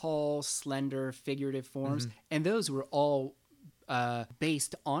these tall, slender, figurative forms, and those were all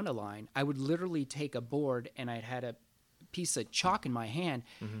based on a line. I would literally take a board, and I had a piece of chalk in my hand,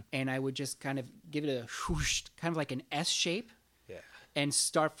 and I would just kind of give it a whoosh, kind of like an S shape, and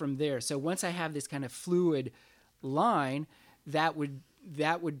start from there. So once I have this kind of fluid line, that would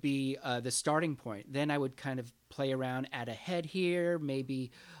be the starting point. Then I would kind of play around at a head here,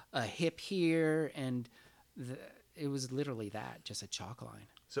 maybe a hip here, and it was literally that, just a chalk line.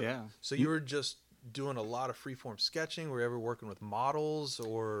 So you were just doing a lot of freeform sketching? Were you ever working with models,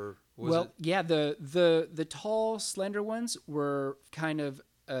 or yeah, the tall, slender ones were kind of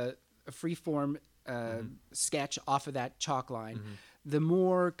a freeform sketch off of that chalk line. The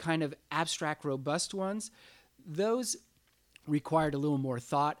more kind of abstract, robust ones, those required a little more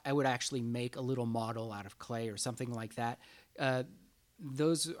thought. I would actually make a little model out of clay or something like that.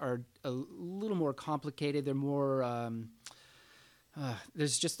 Those are a little more complicated. They're more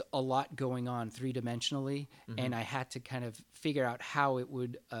there's just a lot going on three-dimensionally, and I had to kind of figure out how it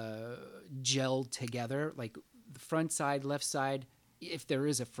would gel together, like the front side, left side, if there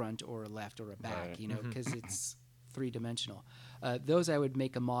is a front or a left or a back, because it's three-dimensional. Those I would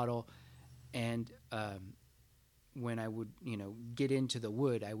make a model, and when I would, get into the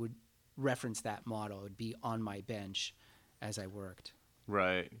wood, I would reference that model. It would be on my bench as I worked.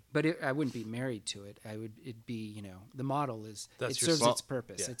 Right. But I wouldn't be married to it. It'd be, the model serves its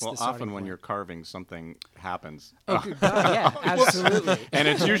purpose. Yeah. It's well, the often when point. you're carving, something happens. Oh, good God, yeah, absolutely. And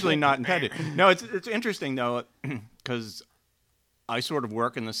it's usually not intended. No, it's interesting, though, because I sort of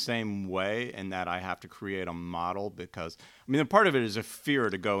work in the same way in that I have to create a model because, a part of it is a fear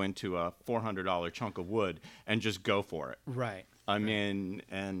to go into a $400 chunk of wood and just go for it. Right.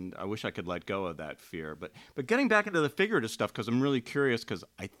 And I wish I could let go of that fear. But getting back into the figurative stuff, because I'm really curious, because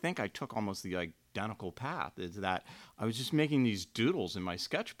I think I took almost the identical path, is that I was just making these doodles in my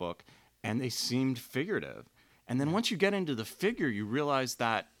sketchbook, and they seemed figurative. And then once you get into the figure, you realize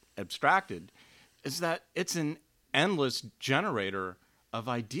that abstracted is that it's an endless generator of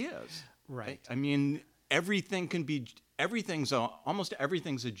ideas. Right. Almost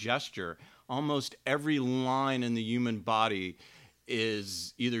everything's a gesture. Almost every line in the human body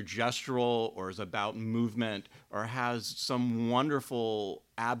is either gestural or is about movement or has some wonderful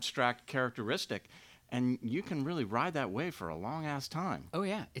abstract characteristic. And you can really ride that wave for a long ass time. Oh,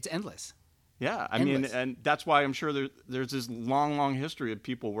 yeah. It's endless. Yeah. And that's why I'm sure there's this long, long history of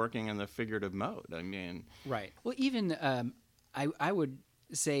people working in the figurative mode. Right. Well, even I would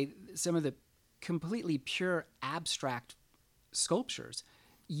say some of the completely pure abstract sculptures,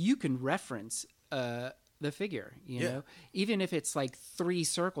 you can reference the figure, you know, even if it's like three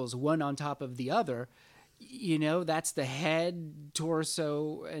circles, one on top of the other, that's the head,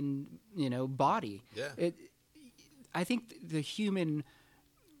 torso, and, body. Yeah. I think the human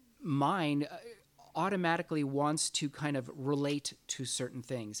mind automatically wants to kind of relate to certain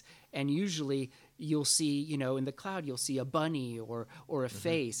things. And usually you'll see, in the cloud, you'll see a bunny or a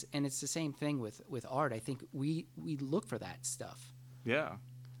face. And it's the same thing with art. I think we look for that stuff. Yeah.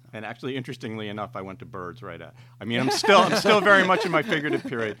 And actually, interestingly enough, I went to birds right at. I'm still very much in my figurative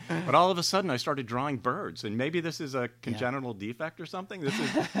period. But all of a sudden, I started drawing birds. And maybe this is a congenital defect or something. This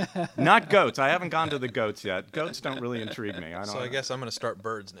is not goats. I haven't gone to the goats yet. Goats don't really intrigue me. I guess I'm going to start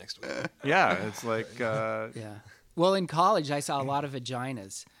birds next week. Yeah, it's like. Yeah. Well, in college, I saw a lot of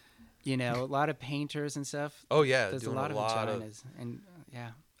vaginas. A lot of painters and stuff. Oh yeah, there's a lot of vaginas, and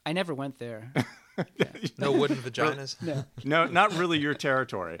I never went there. No wooden vaginas. No, not really your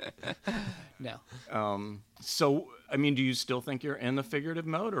territory. No. So, do you still think you're in the figurative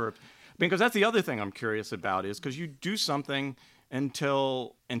mode, or because that's the other thing I'm curious about is because you do something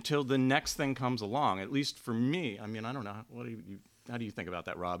until the next thing comes along. At least for me, I don't know. How do you think about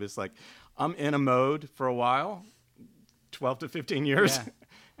that, Rob? It's like I'm in a mode for a while, 12 to 15 years, Yeah.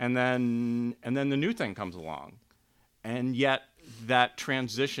 and then the new thing comes along, and yet that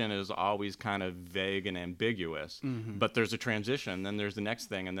transition is always kind of vague and ambiguous. But there's a transition, then there's the next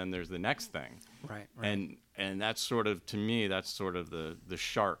thing, and then there's the next thing. Right. And that's sort of, to me, that's sort of the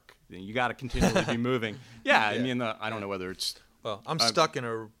shark. You got to continually be moving. Yeah, I mean, I don't know whether it's. Well, I'm stuck in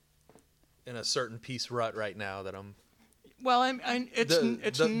a certain piece rut right now that I'm. Well,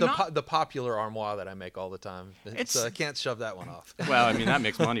 it's not. The popular armoire that I make all the time. It's- I can't shove that one off. Well, I mean, that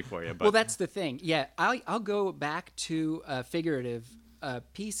makes money for you. But Well, that's the thing. Yeah, I'll go back to figurative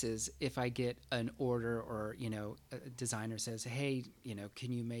pieces if I get an order, or a designer says, hey,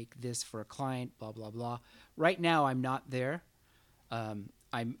 can you make this for a client, blah blah blah. Right now I'm not there. I'm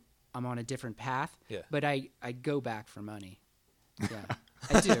on a different path. Yeah. But I go back for money. Yeah,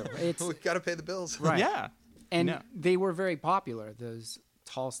 I do. It's We got to pay the bills. right. yeah. And No. they were very popular, those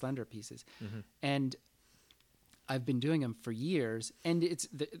tall, slender pieces. And I've been doing them for years, and it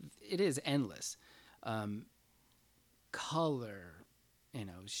is endless. Color,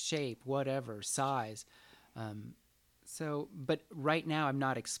 shape, whatever, size. But right now I'm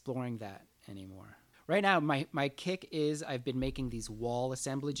not exploring that anymore. Right now my kick is I've been making these wall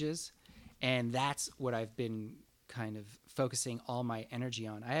assemblages, and that's what I've been kind of focusing all my energy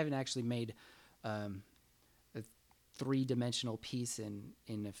on. I haven't actually made a three-dimensional piece in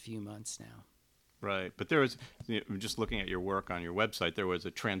a few months now. Right, but there was, just looking at your work on your website, there was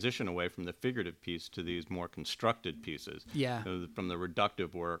a transition away from the figurative piece to these more constructed pieces. Yeah. From the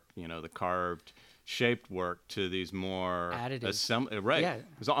reductive work, the carved, shaped work, to these more Additive. Right. Yeah. It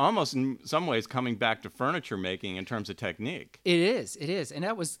was almost in some ways coming back to furniture making in terms of technique. It is, and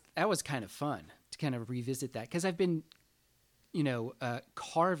that was kind of fun to kind of revisit that, because I've been,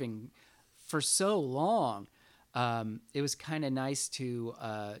 carving for so long. It was kind of nice to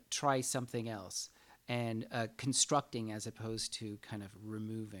try something else, and constructing as opposed to kind of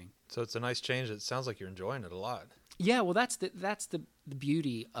removing. So it's a nice change. It sounds like you're enjoying it a lot. Yeah, well, that's the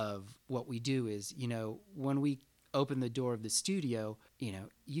beauty of what we do is, when we open the door of the studio,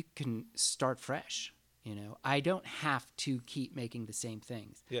 you can start fresh. I don't have to keep making the same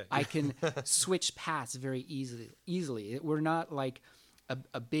things. Yeah. I can switch paths very easily. We're not like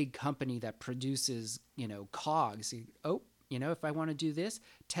a big company that produces, cogs. If I want to do this,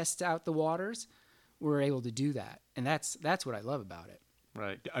 test out the waters, we're able to do that. And that's what I love about it.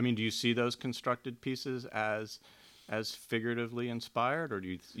 Right. I mean, do you see those constructed pieces as figuratively inspired, or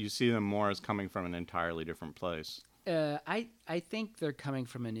do you see them more as coming from an entirely different place? I think they're coming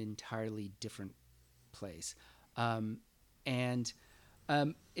from an entirely different place.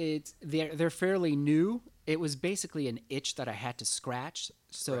 They're fairly new. It was basically an itch that I had to scratch.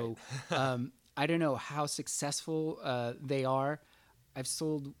 So I don't know how successful they are. I've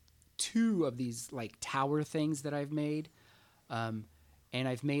sold 2 of these like tower things that I've made, and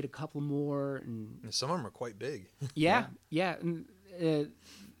I've made a couple more. And Some of them are quite big. yeah. And,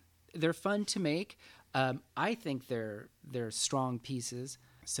 they're fun to make. I think they're strong pieces.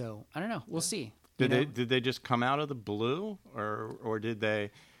 So I don't know. We'll see. Did they just come out of the blue, or did they?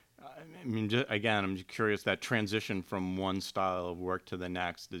 I mean, again, I'm just curious, that transition from one style of work to the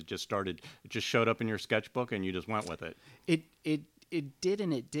next. It just showed up in your sketchbook and you just went with it. It did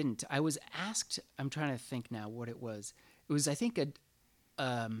and it didn't. I was asked. I'm trying to think now what it was. It was, I think,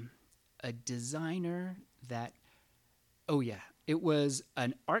 a designer that. Oh yeah, it was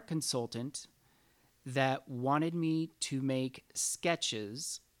an art consultant that wanted me to make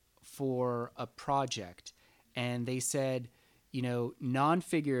sketches for a project, and they said,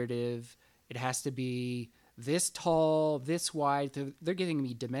 non-figurative, it has to be this tall, this wide. They're giving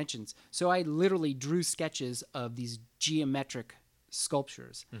me dimensions. So I literally drew sketches of these geometric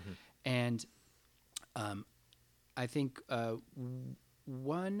sculptures. And I think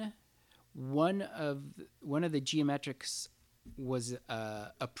one of the geometrics was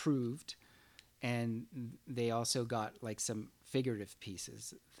approved, and they also got like some figurative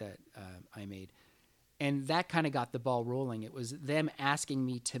pieces that I made. And that kind of got the ball rolling. It was them asking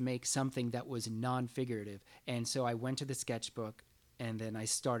me to make something that was non-figurative. And so I went to the sketchbook, and then I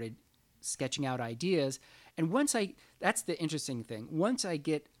started sketching out ideas. And that's the interesting thing. Once I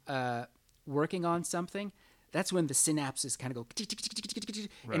get working on something, that's when the synapses kind of go,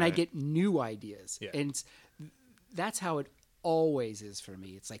 and I Right. get new ideas. Yeah. And that's how it always is for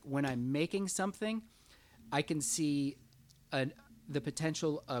me. It's like when I'm making something, I can see the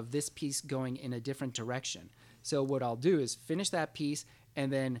potential of this piece going in a different direction. So what I'll do is finish that piece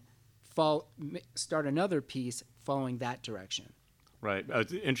and then start another piece following that direction. Right.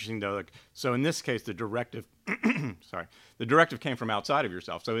 It's interesting though. Like, so in this case, the directive, sorry, the directive came from outside of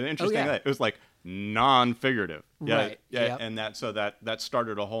yourself. So interesting yeah. that it was like non-figurative. Yeah. Right, Yeah. yep. And that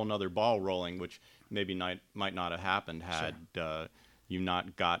started a whole nother ball rolling, which maybe might not have happened had you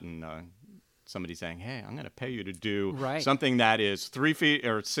not gotten somebody saying, "Hey, I'm going to pay you to do Right. something that is 3 feet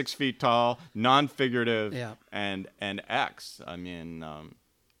or 6 feet tall, non-figurative, Yeah. and X." I mean.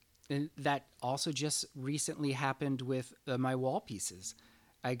 And that also just recently happened with my wall pieces.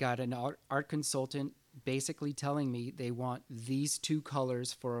 I got an art consultant basically telling me they want these two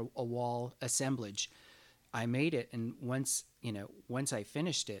colors for a wall assemblage. I made it, and once I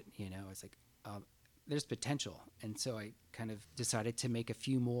finished it, I was like, there's potential. And so I kind of decided to make a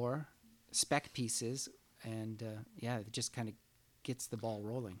few more spec pieces, and it just kind of gets the ball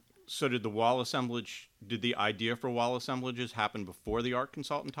rolling. So did the idea for wall assemblages happen before the art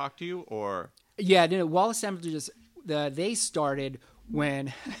consultant talked to you, or? Yeah, no, wall assemblages, they started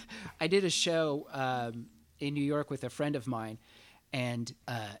when I did a show in New York with a friend of mine, and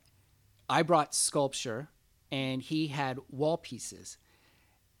I brought sculpture, and he had wall pieces,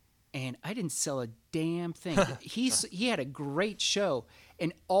 and I didn't sell a damn thing. He had a great show,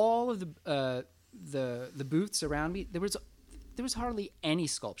 and all of the booths around me, there was hardly any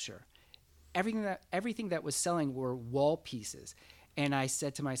sculpture. Everything that was selling were wall pieces. And I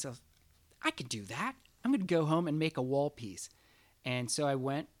said to myself, I could do that. I'm going to go home and make a wall piece. And so I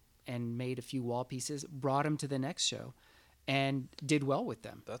went and made a few wall pieces, brought them to the next show, and did well with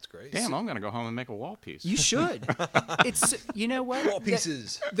them. That's great. Damn, I'm going to go home and make a wall piece. You should. It's, you know what? Wall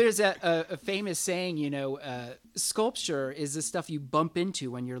pieces. There's a famous saying, sculpture is the stuff you bump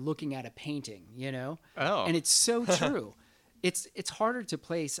into when you're looking at a painting, Oh. And it's so true. It's harder to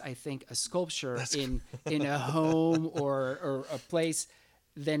place, I think, a sculpture in a home or a place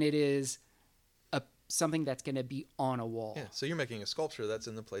than it is something that's going to be on a wall. Yeah, so you're making a sculpture that's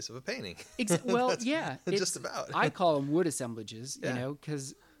in the place of a painting. Well, yeah. Just about. I call them wood assemblages, Yeah.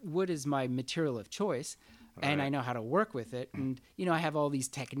 because wood is my material of choice, and I know how to work with it. And, I have all these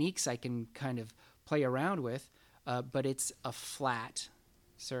techniques I can kind of play around with, but it's a flat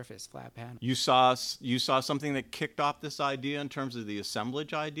surface, flat panel. You saw something that kicked off this idea in terms of the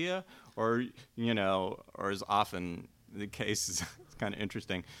assemblage idea, or or is often the case. It's kind of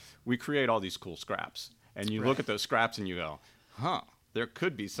interesting. We create all these cool scraps, and you look at those scraps and you go, "Huh, there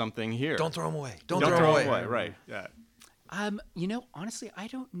could be something here." Don't throw them away. Don't throw them away. Right. Yeah. Honestly, I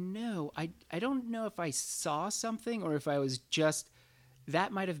don't know. I don't know if I saw something or if I was just.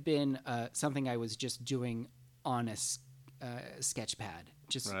 That might have been something I was just doing on a sketch pad,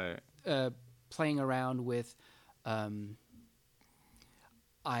 just playing around with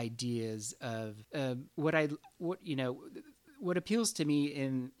ideas of what appeals to me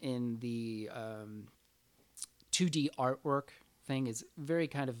in the 2D artwork thing is very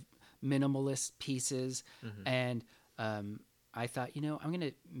kind of minimalist pieces, and I thought, I'm going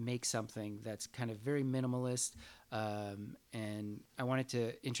to make something that's kind of very minimalist, and I wanted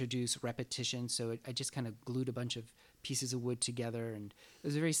to introduce repetition, so I just kind of glued a bunch of pieces of wood together, and it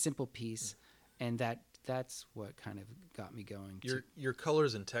was a very simple piece, and that's what kind of got me going. Your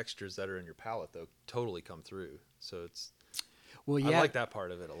colors and textures that are in your palette, though, totally come through. So it's... Well, yeah, I like that part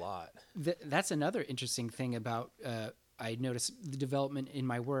of it a lot. That's another interesting thing about I noticed the development in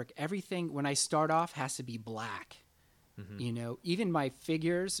my work. Everything when I start off has to be black. Even my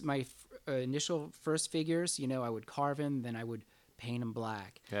figures, my initial first figures, I would carve them, then I would paint them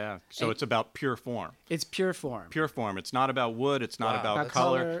black. Yeah. So it's about pure form. It's pure form. Pure form. It's not about wood. It's not about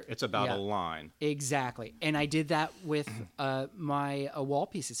color. It's about a line. Exactly. And I did that with my wall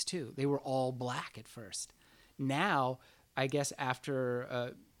pieces too. They were all black at first. Now, I guess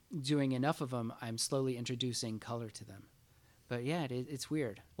after doing enough of them, I'm slowly introducing color to them. But yeah, it's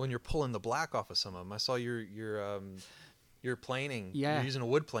weird. When you're pulling the black off of some of them, I saw you're planing. Yeah. You're using a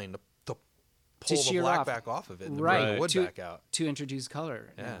wood plane to pull To the shear black off. back off of it and to Right. bring the wood to, back out. to introduce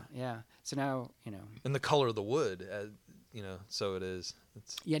color. Yeah. Yeah. So now, And the color of the wood, so it is.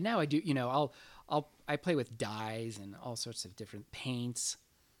 Yeah, now I do, I play with dyes and all sorts of different paints.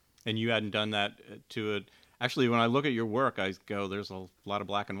 And you hadn't done that to it. Actually, when I look at your work, I go, "There's a lot of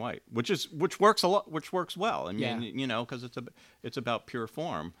black and white," which works a lot, which works well. I mean, because it's about pure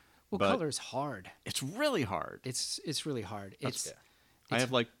form. Well, but color's hard. it's really hard. It's really hard. I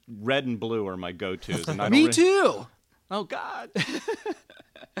have like red and blue are my go-tos. And I don't Me really- too. Oh God.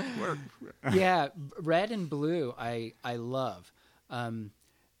 Yeah, red and blue I love.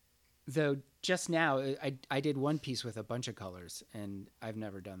 Though just now I did one piece with a bunch of colors, and I've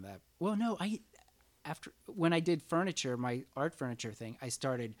never done that. Well, no, when I did furniture, my art furniture thing, I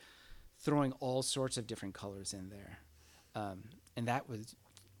started throwing all sorts of different colors in there. and that was,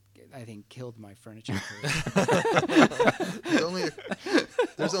 I think, killed my furniture career. There's only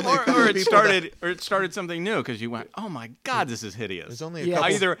a couple or it people started, or it started something new because you went, "Oh my God, this is hideous." There's only a Yeah.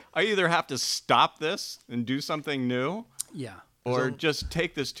 couple. I either have to stop this and do something new, Yeah. or only- just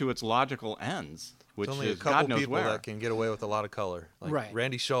take this to its logical ends, which There's only a is couple God knows people where. that can get away with a lot of color. Like Right.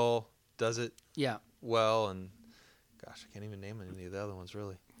 Randy Schull does it Yeah. well, and gosh, I can't even name any of the other ones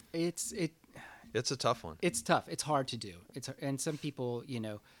really. It's It's a tough one. It's tough. It's hard to do. And some people,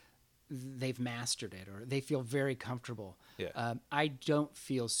 they've mastered it or they feel very comfortable. Yeah. I don't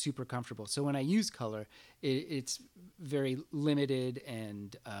feel super comfortable. So when I use color, it's very limited,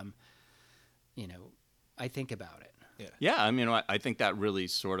 and I think about it. Yeah, I mean, I think that really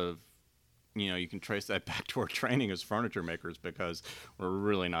sort of, you can trace that back to our training as furniture makers because we're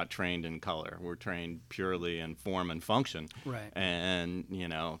really not trained in color. We're trained purely in form and function. Right. And,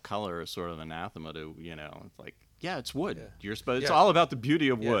 color is sort of anathema to, it's like, yeah, it's wood. Yeah. It's Yeah. all about the beauty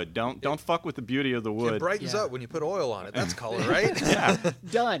of Yeah. wood. Don't fuck with the beauty of the wood. It brightens Yeah. up when you put oil on it. That's color, right?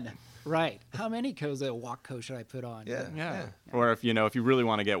 Done. Right. How many coats of walk coat should I put on? Yeah. Yeah. Or if you really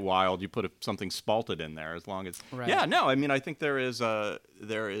want to get wild, you put something spalted in there. As long as Right. Yeah, no, I mean, I think there is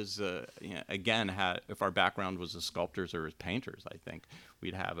again, if our background was as sculptors or as painters, I think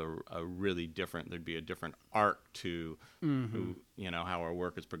we'd have a really different. There'd be a different arc to who, how our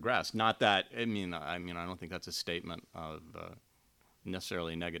work has progressed. Not that I mean, I don't think that's a statement of.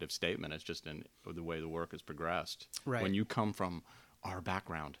 Necessarily a negative statement. It's just the way the work has progressed. Right. When you come from our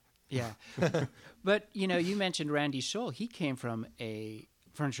background. Yeah. But, you mentioned Randy Schull. He came from a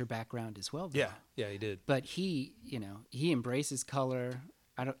furniture background as well. though. Yeah, he did. But he embraces color.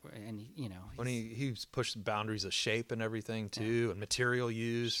 When he's pushed boundaries of shape and everything too, and material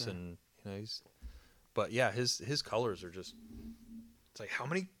use, and but yeah, his colors are just. It's like how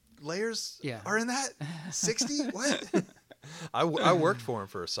many layers are in that? 60? What? I worked for him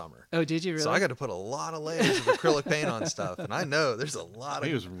for a summer. Oh, did you really? So I got to put a lot of layers of acrylic paint on stuff, and I know there's a lot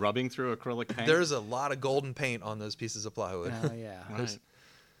He of was rubbing through acrylic paint. there's a lot of golden paint on those pieces of plywood. Oh, yeah. Right.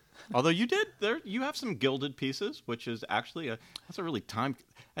 Although you have some gilded pieces, which is actually that's a really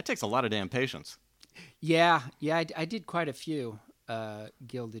that takes a lot of damn patience. Yeah. I did quite a few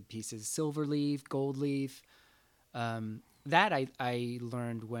gilded pieces. Silver leaf, gold leaf. That I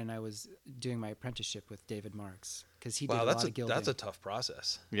learned when I was doing my apprenticeship with David Marks, because he did a lot of gilding. That's a tough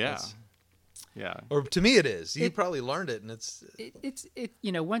process. Yeah. That's- Yeah. or to me it is. You probably learned it, and it's It's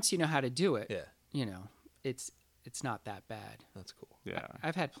once you know how to do it. Yeah. It's not that bad. that's cool. Yeah.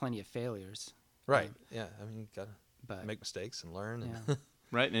 I've had plenty of failures. Right. Yeah. I mean, you gotta But make mistakes and learn. yeah. And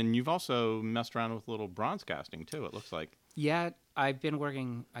Right. And you've also messed around with a little bronze casting too, it looks like. Yeah, I've been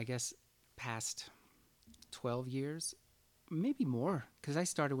working, I guess, past 12 years, maybe more, because I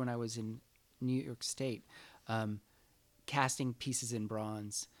started when I was in New York State, casting pieces in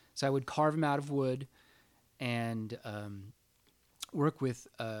bronze. So I would carve them out of wood and work with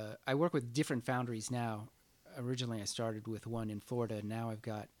different foundries now. Originally, I started with one in Florida, and now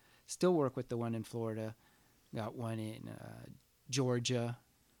still work with the one in Florida. Got one in Georgia,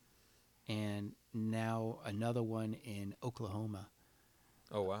 and now another one in Oklahoma.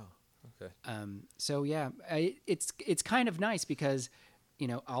 oh wow. Okay. So yeah, it's kind of nice because,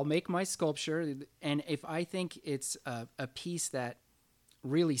 I'll make my sculpture, and if I think it's a piece that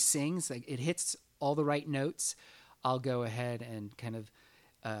really sings, like it hits all the right notes, I'll go ahead and kind of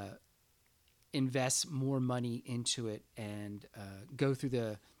invest more money into it and go through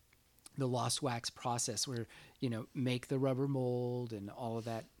the lost wax process where, make the rubber mold and all of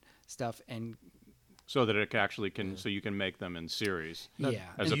that stuff, and So that it actually so you can make them in series. yeah.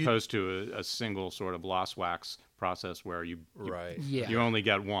 As And you- opposed to a single sort of lost wax process where you Right. Yeah. you only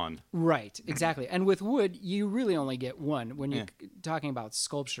get one. Right, exactly. And with wood, you really only get one. When you're talking about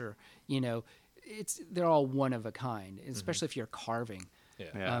sculpture, they're all one of a kind, especially if you're carving. Yeah.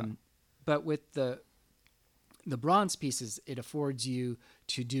 Yeah. But with the bronze pieces, it affords you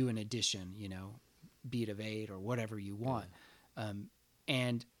to do an addition, bead of 8 or whatever you want.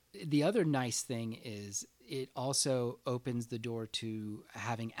 And the other nice thing is it also opens the door to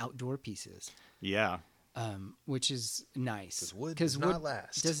having outdoor pieces. Yeah. Which is nice. 'Cause wood does not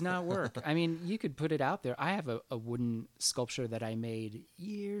last. Does not work. I mean, you could put it out there. I have a wooden sculpture that I made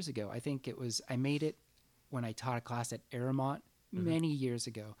years ago. I think I made it when I taught a class at Aramont many years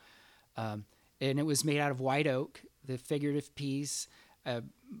ago. And it was made out of white oak, the figurative piece, a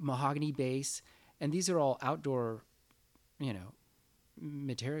mahogany base. And these are all outdoor,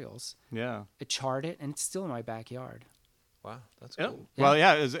 materials. Yeah. I charred it, and it's still in my backyard. Wow. That's Yeah. cool. Well,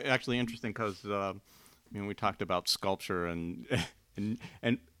 yeah, it's actually interesting because we talked about sculpture and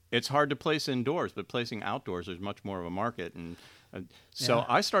and it's hard to place indoors, but placing outdoors there's much more of a market. And So Yeah.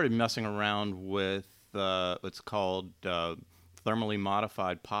 I started messing around with what's called thermally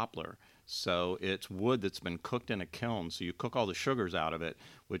modified poplar. So it's wood that's been cooked in a kiln. So you cook all the sugars out of it,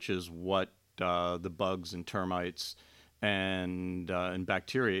 which is what the bugs and termites and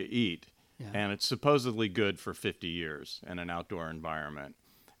bacteria eat. Yeah. And it's supposedly good for 50 years in an outdoor environment.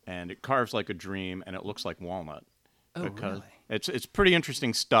 And it carves like a dream, and it looks like walnut. Oh, really? It's pretty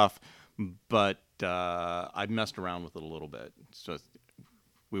interesting stuff, but I've messed around with it a little bit. So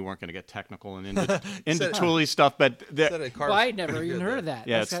we weren't going to get technical and into tooly stuff, but Said it carves Well, I'd never pretty even good heard there. of that.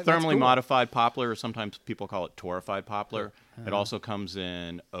 yeah, That's- it's that's thermally cool. modified poplar, or sometimes people call it torrefied poplar. It also comes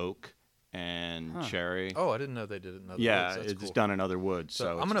in oak and cherry. Oh, I didn't know they did it in other yeah, woods. That's it's cool. done in other woods. So So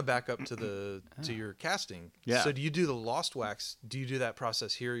I'm it's- going to back up to your casting. Yeah. So do you do the lost wax? Do you do that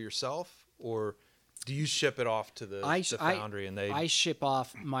process here yourself, or do you ship it off to the foundry and they? I ship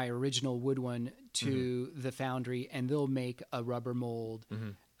off my original wood one to the foundry, and they'll make a rubber mold,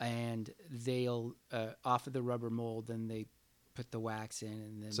 and they'll off of the rubber mold, then they put the wax in,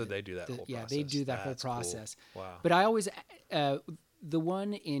 and then So they do that whole Yeah, they process. do that whole That's cool. process. Wow. But I always the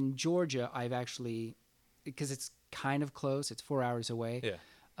one in Georgia, I've actually, because it's kind of close, it's 4 hours away.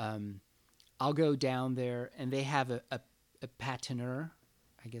 Yeah. I'll go down there, and they have a patineur,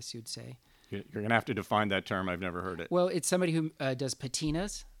 I guess you'd say. You're going to have to define that term. I've never heard it. Well, it's somebody who does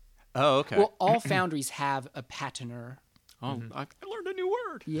patinas. Oh, okay. Well, all foundries have a patineur. I learned a new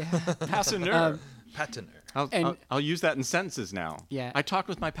word. Yeah. Passioneur. Patineur. And- I'll use that in sentences now. Yeah. I talked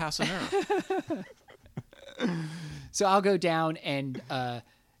with my passioneur. So I'll go down and,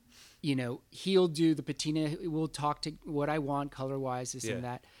 he'll do the patina. We'll talk to what I want color-wise, this and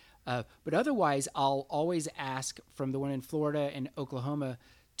Yeah. that. But otherwise, I'll always ask from the one in Florida and Oklahoma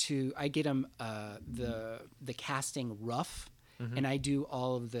I get them the casting rough, and I do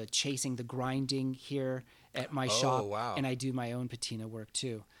all of the chasing, the grinding here at my shop, wow. and I do my own patina work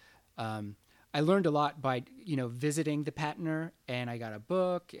too. I learned a lot by visiting the patineur, and I got a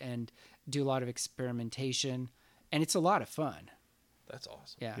book and do a lot of experimentation, and it's a lot of fun. That's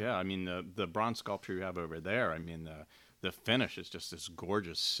awesome. Yeah. Yeah, I mean, the bronze sculpture you have over there, I mean, the finish is just this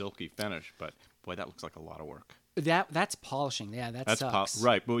gorgeous, silky finish. But, boy, that looks like a lot of work. That's polishing. Yeah, that sucks.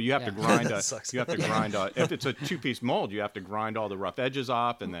 Right. Well, you have to Yeah. grind. That sucks. You have to grind. If it's a two-piece mold, you have to grind all the rough edges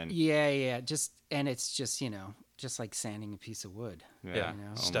off, and then Yeah. And it's just just like sanding a piece of wood. Yeah. You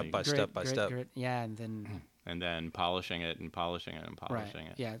know? Step by Grit, step by grit, step. grit. Yeah, and then polishing it and polishing it and right. polishing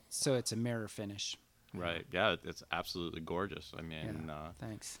it. Yeah, so it's a mirror finish. Right. Yeah, it's absolutely gorgeous. I mean,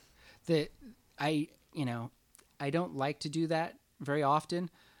 Thanks. I don't like to do that very often.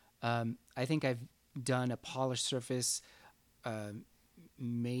 I think I've done a polished surface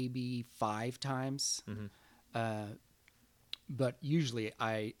maybe 5 times. But usually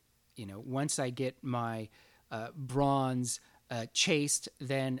once I get my bronze chased,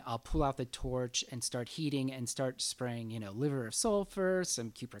 then I'll pull out the torch and start heating and start spraying, liver of sulfur,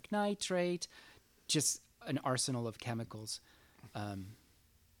 some cupric nitrate, just an arsenal of chemicals.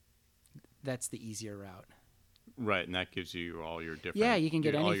 That's the easier route. right, and that gives you all your different. Yeah, you can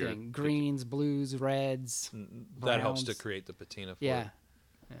get all your- anything: greens, blues, reds. That helps to browns. create the patina for Yeah.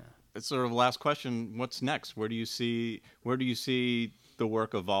 it. It's sort of the last question. What's next? Where do you see the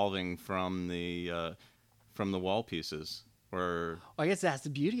work evolving from the wall pieces? Or Well, I guess that's the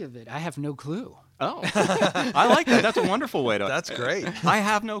beauty of it. I have no clue. oh, I like that. That's a wonderful way to. That's great. I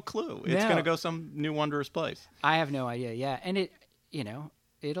have no clue. It's No. going to go some new wondrous place. I have no idea. Yeah, and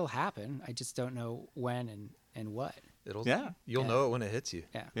it'll happen. I just don't know when and what. You'll Yeah. know it when it hits you.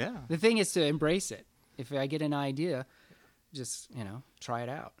 Yeah. Yeah. The thing is to embrace it. If I get an idea, just try it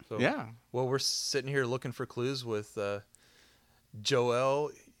out. So, Yeah. Well, we're sitting here looking for clues with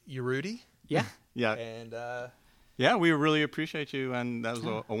Joel Urudi, Yeah. Yeah. and Yeah, we really appreciate you, and that was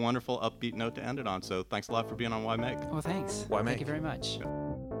a wonderful upbeat note to end it on. So thanks a lot for being on Why Make. Well, thanks. Why Thank make? you very much.